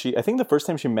goodie. I think the first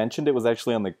time she mentioned it was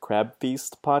actually on the Crab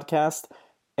Feast podcast,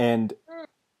 and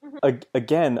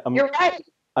again, You're right.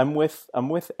 I'm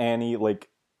with Annie. Like,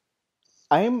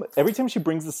 every time she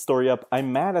brings this story up,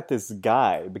 I'm mad at this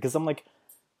guy because I'm like,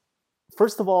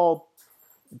 first of all,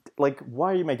 like,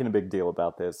 why are you making a big deal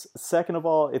about this? Second of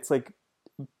all, it's like,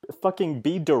 fucking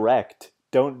be direct.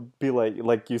 Don't be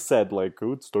like you said, like,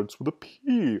 oh, it starts with a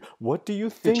P. What do you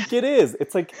think it is?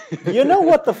 It's like, you know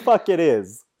what the fuck it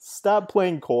is. Stop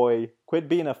playing coy. Quit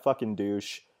being a fucking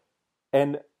douche.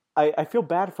 And I feel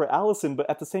bad for Alison, but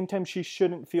at the same time, she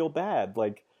shouldn't feel bad.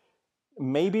 Like,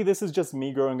 maybe this is just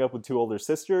me growing up with two older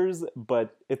sisters,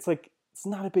 but it's like, it's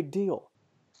not a big deal.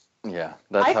 Yeah,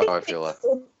 that's how I feel.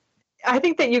 I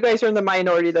think that you guys are in the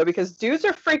minority, though, because dudes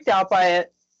are freaked out by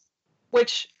it,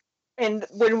 and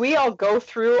when we all go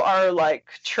through our, like,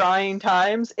 trying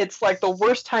times, it's, like, the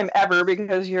worst time ever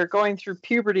because you're going through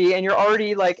puberty and you're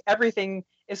already, like, everything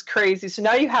is crazy. So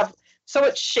now you have so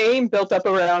much shame built up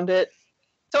around it.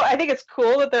 So I think it's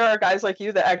cool that there are guys like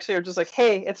you that actually are just like,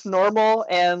 hey, it's normal,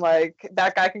 and, like,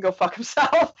 that guy can go fuck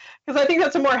himself. Because I think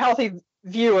that's a more healthy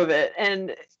view of it.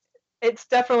 And it's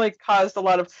definitely caused a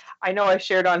lot of, I know I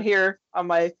shared on here on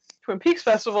my Twin Peaks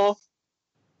Festival,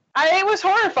 I was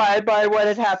horrified by what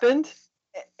had happened,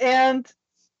 and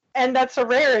that's a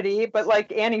rarity. But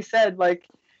like Annie said, like,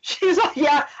 she's like,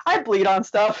 yeah, I bleed on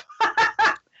stuff.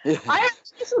 I'm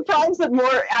surprised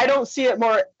that I don't see it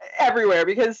more everywhere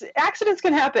because accidents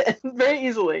can happen very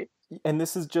easily. And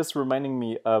this is just reminding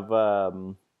me of,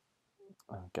 oh,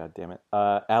 God damn it,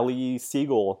 Ali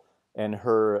Siegel and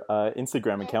her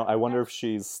Instagram account. I wonder if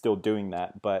she's still doing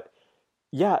that, but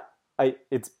yeah.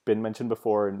 It's been mentioned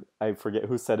before, and I forget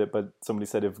who said it, but somebody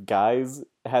said if guys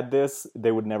had this,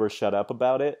 they would never shut up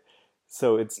about it.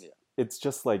 So it's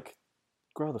just like,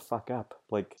 grow the fuck up.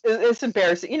 Like, it's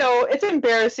embarrassing. You know, it's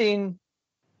embarrassing.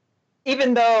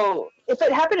 Even though if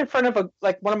it happened in front of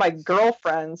one of my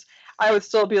girlfriends, I would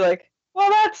still be like, well,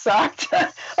 that sucked.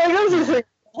 Like, this is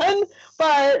fun,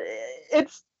 but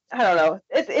it's, I don't know.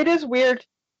 It is weird.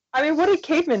 I mean, what did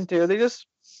cavemen do? They just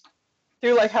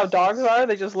do like how dogs are,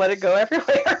 they just let it go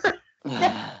everywhere.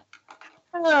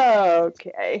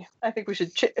 Okay, I think we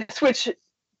should switch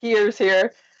gears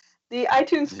here. The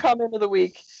iTunes comment of the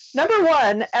week. Number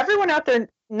one, everyone out there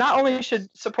not only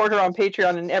should support her on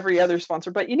Patreon and every other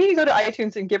sponsor, but you need to go to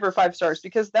iTunes and give her 5 stars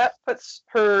because that puts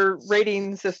her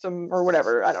rating system or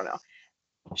whatever, I don't know.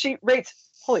 She rates,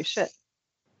 holy shit.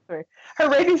 Sorry. Her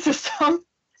rating system,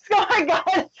 oh my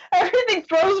God, everything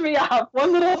throws me off.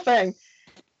 One little thing.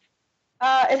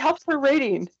 It helps her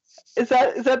rating. Is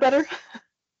that better?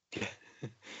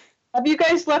 Have you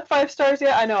guys left 5 stars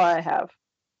yet? I know I have.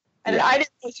 And yeah. I didn't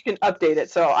know you can update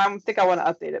it, so I think I want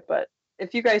to update it. But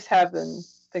if you guys have, then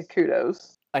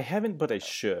kudos. I haven't, but I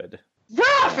should.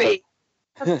 Rafi!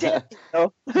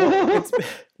 Well, it's,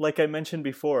 like I mentioned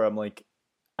before, I'm like,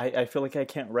 I feel like I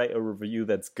can't write a review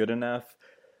that's good enough.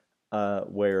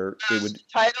 Where it would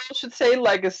title should say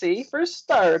legacy for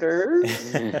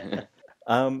starters.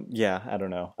 Yeah, I don't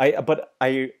know. But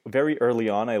very early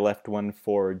on I left one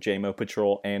for JMO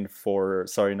Patrol and for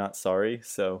Sorry Not Sorry.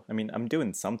 So I mean, I'm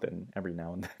doing something every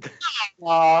now and then.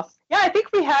 Yeah, I think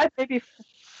we had maybe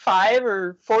 5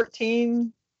 or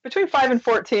 14, between 5 and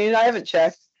 14. I haven't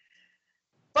checked.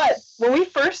 But when we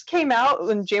first came out,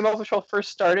 when JMO Patrol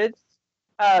first started,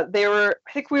 I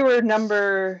think we were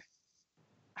number,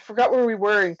 I forgot where we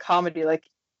were in comedy, like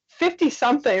 50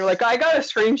 something. Like, I got a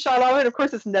screenshot of it. Of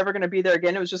course, it's never going to be there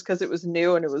again. It was just because it was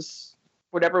new and it was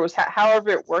whatever was,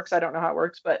 however it works. I don't know how it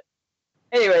works, but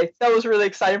anyway, that was really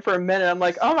exciting for a minute. I'm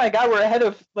like, oh my God, we're ahead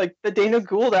of like the Dana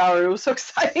Gould hour. It was so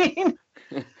exciting,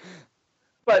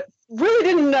 but really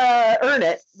didn't earn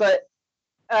it. But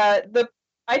the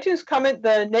iTunes comment,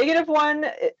 the negative one,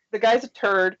 the guy's a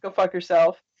turd. Go fuck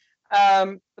yourself.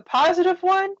 The positive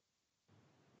one,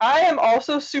 I am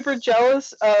also super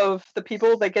jealous of the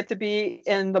people that get to be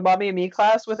in the Mommy and Me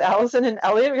class with Alison and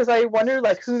Elliot, because I wonder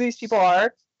like who these people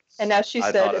are. And as she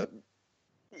said,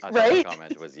 I thought the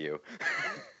comment was you.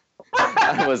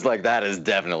 I was like, that is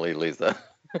definitely Lisa.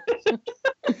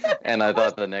 And I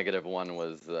thought the negative one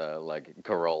was like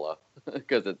Corolla,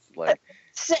 because it's like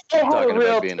talking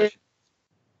about being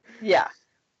yeah.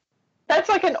 That's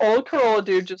like an old Corolla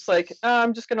dude, just like,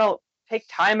 I'm just going to take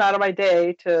time out of my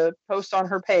day to post on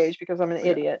her page because I'm an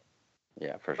idiot.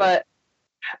 Yeah, for sure. But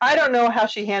I don't know how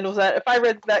she handles that. If I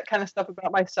read that kind of stuff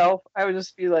about myself, I would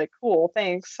just be like, cool,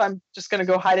 thanks. I'm just going to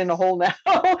go hide in a hole now.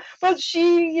 But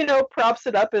she, props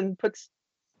it up and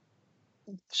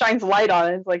shines light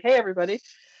on it. It's like, hey, everybody.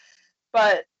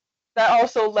 But that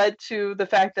also led to the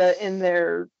fact that in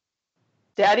their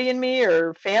Daddy and Me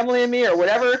or Family and Me or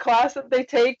whatever class that they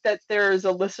take, that there's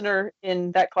a listener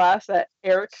in that class, that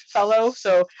Eric fellow.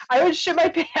 So I would shit my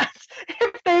pants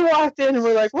if they walked in and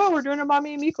were like, well, we're doing a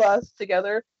Mommy and Me class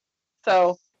together.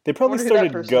 So They I probably wonder who that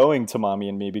started person going to Mommy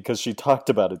and Me because she talked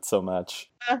about it so much.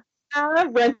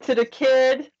 rented a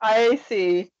kid. I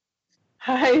see.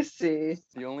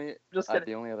 The only Just kidding.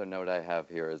 the only other note I have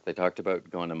here is they talked about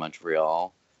going to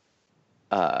Montreal,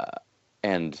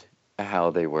 and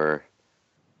how they were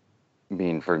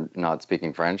mean for not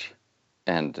speaking French.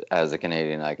 And as a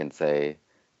Canadian, I can say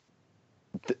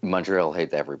Montreal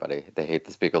hates everybody. They hate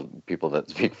the people that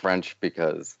speak French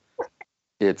because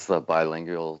it's a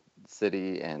bilingual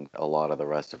city, and a lot of the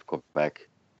rest of Quebec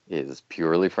is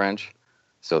purely French.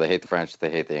 So they hate the French,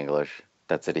 they hate the English.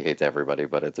 That city hates everybody,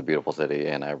 but it's a beautiful city,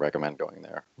 and I recommend going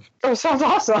there. Oh, sounds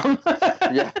awesome.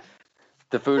 Yeah.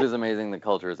 The food is amazing. The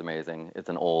culture is amazing. It's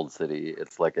an old city.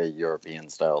 It's like a European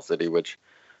style city, which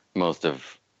most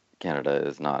of Canada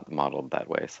is not modeled that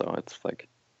way. So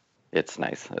it's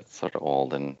nice. It's sort of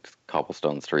old and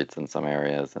cobblestone streets in some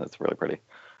areas, and it's really pretty.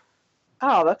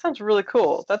 Oh, that sounds really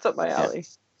cool. That's up my alley.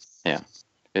 Yeah.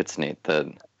 It's neat.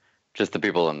 Just the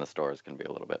people in the stores can be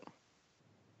a little bit.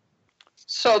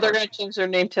 So they're going to change their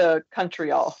name to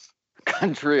Cuntréal.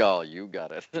 Cuntréal, you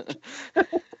got it.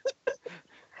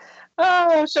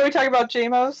 Oh, shall we talk about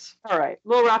JMOs? All right.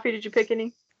 Lil Rafi, did you pick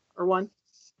any? Or one?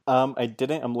 I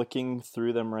didn't. I'm looking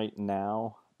through them right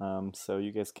now. So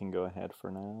you guys can go ahead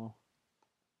for now.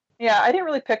 Yeah, I didn't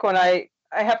really pick one. I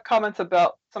have comments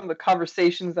about some of the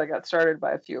conversations that got started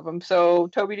by a few of them. So,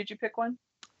 Toby, did you pick one?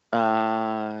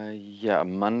 Yeah,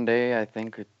 Monday, I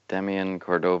think Demian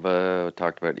Cordova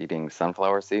talked about eating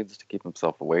sunflower seeds to keep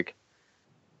himself awake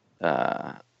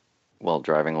while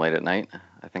driving late at night.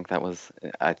 I think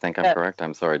I'm correct.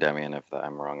 I'm sorry, Demian, if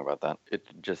I'm wrong about that. It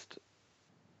just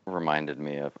reminded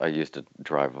me of, I used to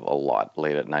drive a lot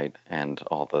late at night and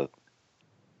all the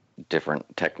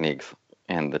different techniques.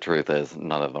 And the truth is,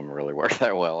 none of them really work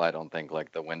that well. I don't think,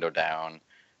 like the window down,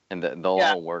 and they'll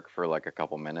all work for like a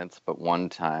couple minutes. But one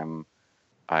time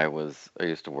I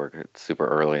used to work super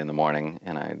early in the morning,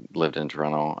 and I lived in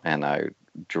Toronto, and I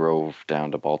drove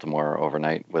down to Baltimore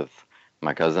overnight with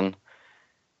my cousin.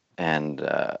 And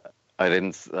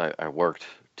I worked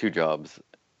 2 jobs,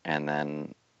 and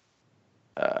then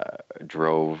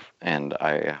drove, and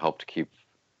I helped keep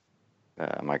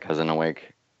my cousin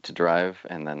awake to drive,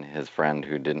 and then his friend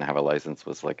who didn't have a license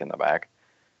was like in the back.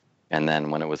 And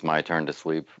then when it was my turn to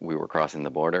sleep, we were crossing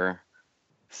the border,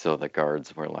 so the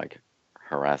guards were like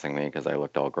harassing me because I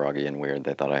looked all groggy and weird.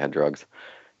 They thought I had drugs.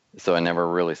 So I never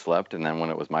really slept, and then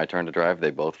when it was my turn to drive, they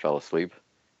both fell asleep.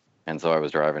 And so I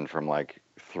was driving from like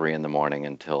 3 in the morning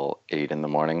until 8 in the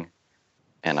morning,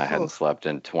 and I hadn't slept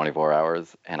in 24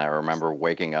 hours. And I remember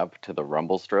waking up to the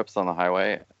rumble strips on the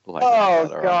highway. Like, oh,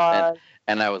 God.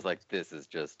 And I was like,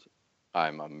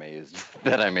 I'm amazed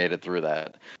that I made it through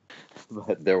that.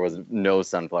 But there was no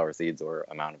sunflower seeds or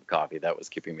amount of coffee that was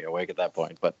keeping me awake at that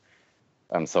point. But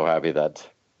I'm so happy that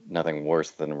nothing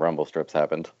worse than rumble strips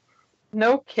happened.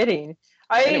 No kidding.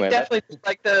 I definitely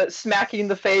like the smacking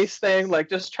the face thing, like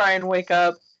just try and wake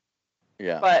up.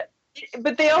 Yeah.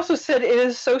 But they also said it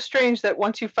is so strange that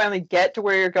once you finally get to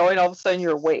where you're going, all of a sudden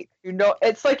you're awake.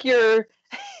 It's like you're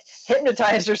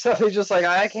hypnotized or something. Just like,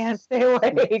 I can't stay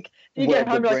awake. You get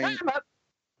home, like, I'm up.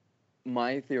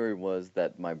 My theory was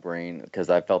that my brain, because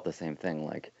I felt the same thing,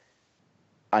 like,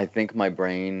 I think my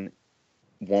brain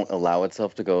won't allow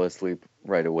itself to go to sleep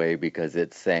right away because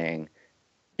it's saying,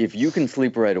 if you can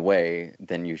sleep right away,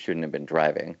 then you shouldn't have been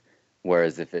driving.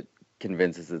 Whereas if it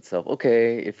convinces itself,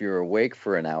 okay, if you're awake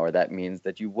for an hour, that means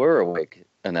that you were awake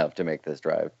enough to make this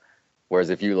drive. Whereas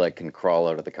if you like can crawl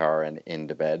out of the car and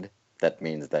into bed, that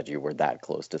means that you were that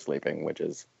close to sleeping, which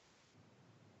is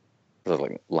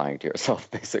like lying to yourself,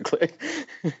 basically.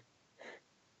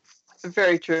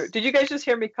 Very true. Did you guys just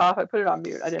hear me cough? I put it on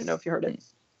mute. I didn't know if you heard it.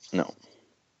 No.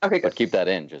 Okay, good. But keep that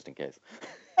in just in case.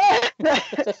 I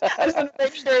just want to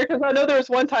make sure, because I know there was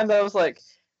one time that I was like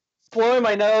blowing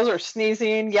my nose or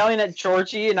sneezing, yelling at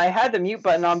Georgie, and I had the mute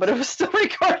button on, but it was still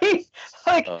recording.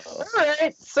 Like, all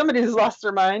right, somebody's lost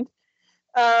their mind.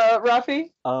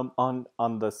 Rafi?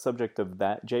 On the subject of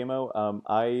that, JMO,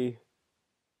 I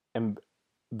am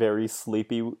very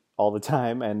sleepy all the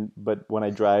time, but when I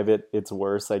drive it's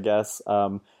worse, I guess.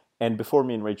 And before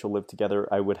me and Rachel lived together,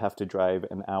 I would have to drive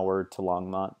an hour to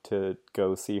Longmont to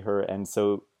go see her. And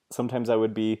so sometimes I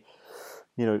would be,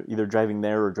 either driving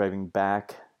there or driving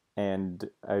back, and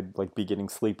I'd like be getting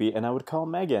sleepy, and I would call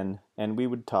Megan and we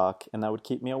would talk, and that would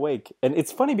keep me awake. And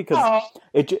it's funny because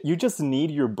you just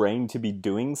need your brain to be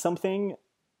doing something.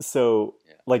 So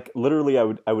like literally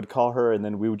I would call her, and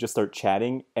then we would just start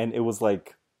chatting, and it was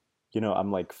like,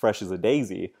 I'm like fresh as a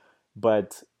daisy.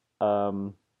 But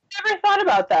never thought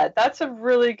about that. That's a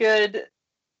really good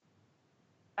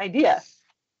idea.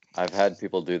 I've had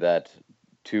people do that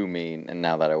to me, and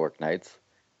now that I work nights,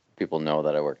 people know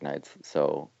that I work nights,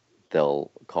 so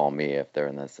they'll call me if they're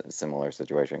in this similar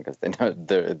situation because they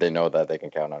know that they can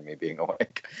count on me being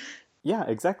awake. Yeah,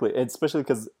 exactly. Especially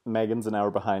because Megan's an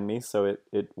hour behind me, so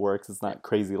it works. It's not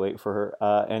crazy late for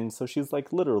her, and so she's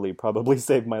like literally probably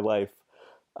saved my life.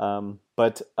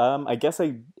 But I guess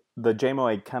the JMO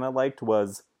I kind of liked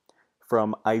was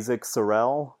from Isaac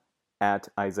Sorrell at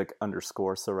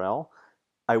Isaac_Sorrell.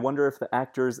 I wonder if the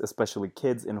actors, especially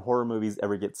kids in horror movies,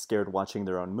 ever get scared watching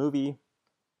their own movie.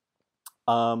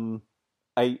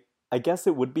 I guess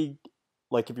it would be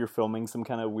like if you're filming some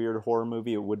kind of weird horror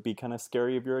movie, it would be kind of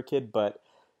scary if you're a kid. But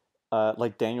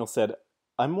like Daniel said,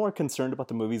 I'm more concerned about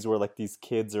the movies where like these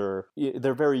kids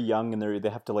they're very young and they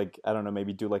have to like, I don't know,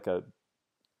 maybe do like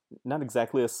not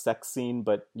exactly a sex scene,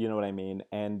 but you know what I mean.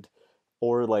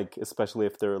 Or like, especially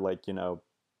if they're like,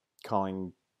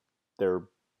 calling their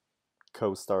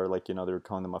co-star, like, they're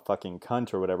calling them a fucking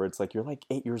cunt or whatever. It's like, you're like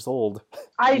 8 years old.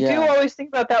 I do always think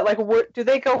about that. Like, do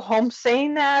they go home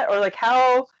saying that? Or like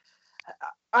how,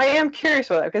 I am curious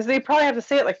about that because they probably have to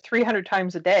say it like 300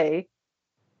 times a day.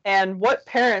 And what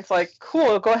parents like,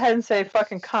 cool, go ahead and say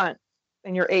fucking cunt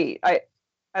and you're 8. I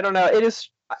don't know.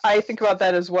 I think about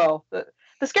that as well. The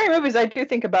scary movies, I do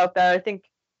think about that. I think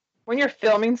when you're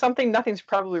filming something, nothing's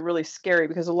probably really scary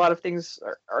because a lot of things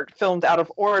are filmed out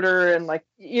of order and like,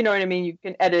 you know what I mean? You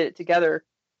can edit it together.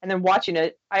 And then watching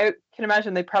it, I can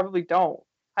imagine they probably don't.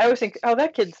 I always think, oh,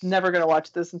 that kid's never going to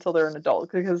watch this until they're an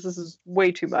adult because this is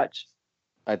way too much.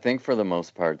 I think for the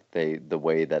most part, the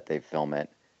way that they film it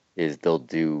is they'll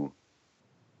do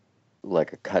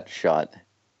like a cut shot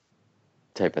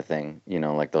type of thing,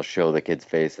 like they'll show the kid's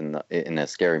face in a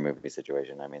scary movie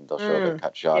situation. I mean, they'll show the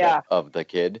cut shot of the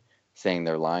kid saying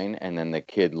their line, and then the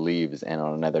kid leaves, and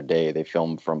on another day they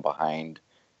film from behind,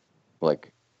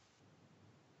 like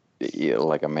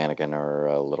a mannequin or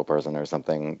a little person or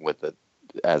something with it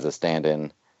as a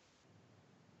stand-in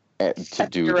to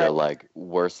do the like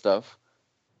worse stuff.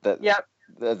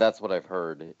 That's what I've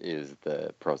heard is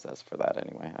the process for that.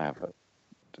 Anyway, I have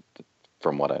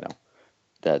from what I know,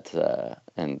 that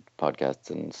and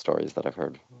podcasts and stories that I've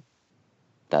heard,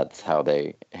 that's how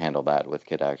they handle that with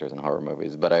kid actors in horror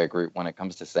movies. But I agree, when it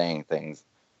comes to saying things,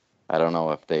 I don't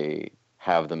know if they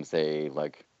have them say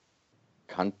like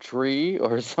country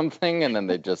or something and then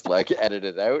they just like edit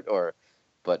it out,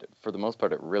 but for the most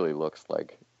part it really looks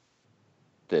like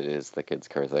it is the kids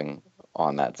cursing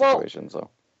on that situation. So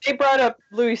they brought up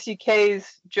Louis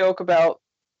C.K.'s joke about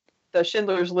the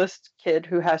Schindler's List kid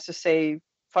who has to say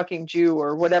fucking Jew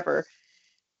or whatever.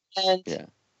 And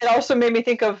it also made me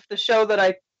think of the show that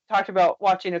I talked about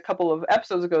watching a couple of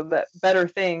episodes ago, that Better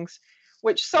Things,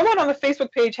 which someone on the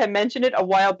Facebook page had mentioned it a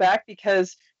while back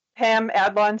because Pam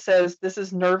Adlon says this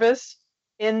is nervous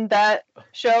in that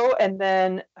show. And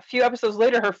then a few episodes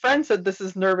later, her friend said this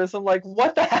is nervous. I'm like,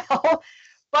 what the hell?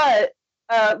 But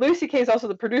Louis C.K. is also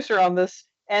the producer on this.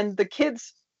 And the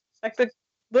kids, like the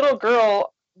little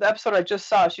girl, the episode I just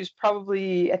saw, she's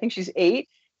probably, I think she's 8.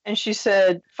 And she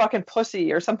said fucking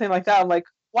pussy or something like that. I'm like,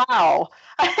 wow.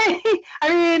 I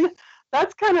mean,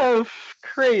 that's kind of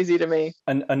crazy to me.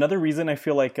 Another reason I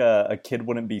feel like a kid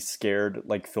wouldn't be scared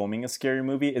like filming a scary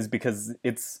movie is because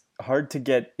it's hard to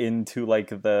get into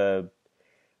like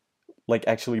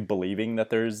actually believing that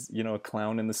there's, a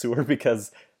clown in the sewer,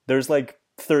 because there's like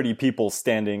 30 people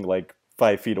standing like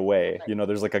 5 feet away.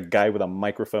 There's like a guy with a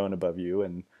microphone above you,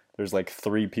 and there's like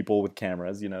 3 people with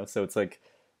cameras, so it's like,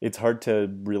 it's hard to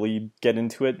really get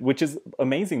into it, which is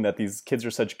amazing that these kids are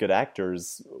such good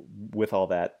actors with all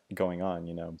that going on,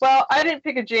 Well, I didn't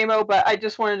pick a JMO, but I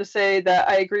just wanted to say that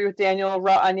I agree with Daniel.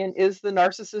 Raw onion is the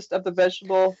narcissist of the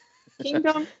vegetable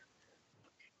kingdom.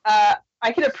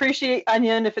 I can appreciate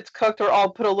onion if it's cooked, or I'll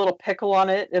put a little pickle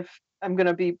on it if I'm going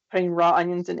to be putting raw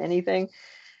onions in anything.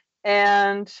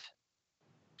 And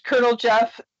Colonel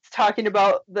Jeff talking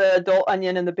about the adult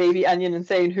onion and the baby onion and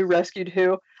saying who rescued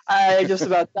who. I just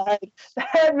about died.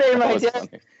 That made my day.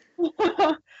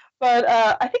 But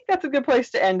I think that's a good place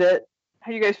to end it.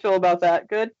 How do you guys feel about that?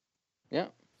 Good? Yeah.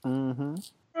 Mm-hmm.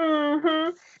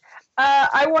 Mm-hmm.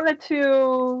 I wanted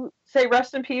to say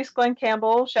rest in peace, Glenn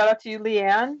Campbell. Shout out to you,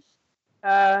 Leanne.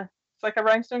 It's like a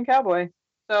rhinestone cowboy.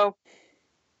 So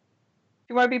if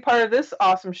you want to be part of this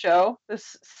awesome show,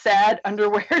 this sad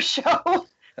underwear show,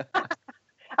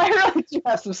 I really do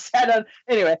have some sad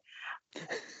anyway.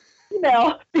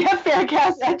 Email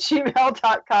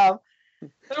bffancast@gmail.com.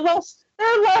 They're less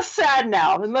sad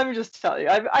now, and let me just tell you,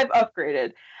 I've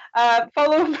upgraded.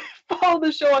 Follow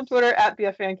the show on Twitter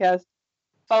 @bffancast.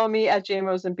 Follow me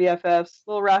 @JMOs and BFFs.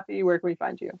 Little Rafi, where can we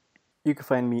find you? You can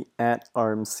find me at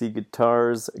RMC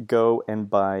Guitars. Go and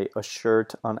buy a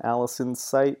shirt on Alison's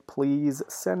site. Please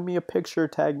send me a picture.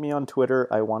 Tag me on Twitter.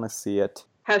 I want to see it.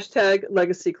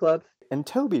 #Legacy Club. And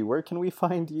Toby, where can we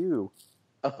find you?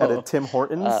 Oh, At a Tim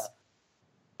Hortons?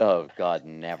 Oh, God,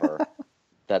 never.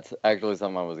 That's actually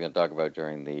something I was going to talk about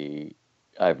during the...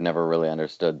 I've never really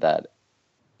understood that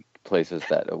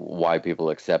why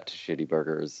people accept shitty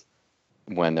burgers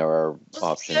when there are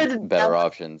better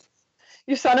options.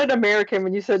 You sounded American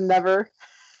when you said never.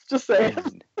 Just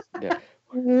saying. Yeah.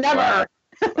 Never.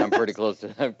 Well, I'm pretty close to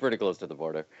the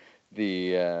border.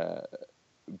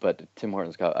 But Tim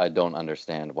Hortons, I don't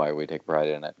understand why we take pride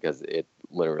in it, because it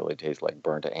literally tastes like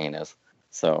burnt anus.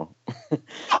 So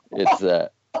it's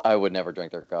I would never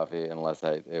drink their coffee unless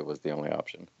it was the only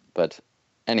option. But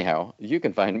anyhow, you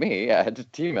can find me at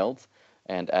Tmelts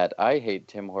and at I Hate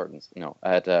Tim Hortons. No,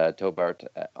 at Tobart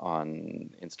on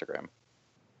Instagram.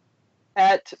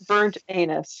 At Burnt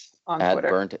Anus on Twitter.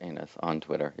 At Burnt Anus on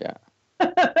Twitter, yeah.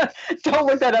 Don't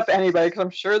look that up, anybody, because I'm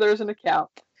sure there's an account.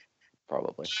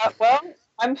 Probably. Well,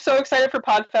 I'm so excited for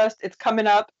Podfest. It's coming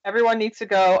up. Everyone needs to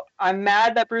go. I'm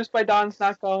mad that Bruce by Dawn's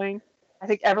not going. I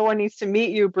think everyone needs to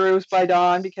meet you, Bruce by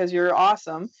Dawn, because you're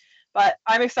awesome. But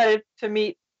I'm excited to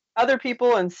meet other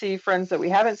people and see friends that we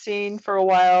haven't seen for a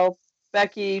while.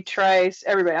 Becky, Trice,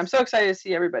 everybody. I'm so excited to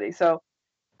see everybody. So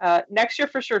next year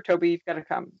for sure, Toby, you've got to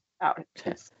come out.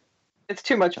 It's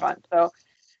too much fun. So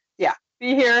yeah,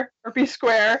 be here or be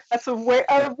square. That's a really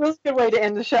good way to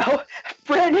end the show.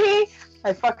 Brittany,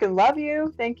 I fucking love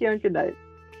you. Thank you and good night.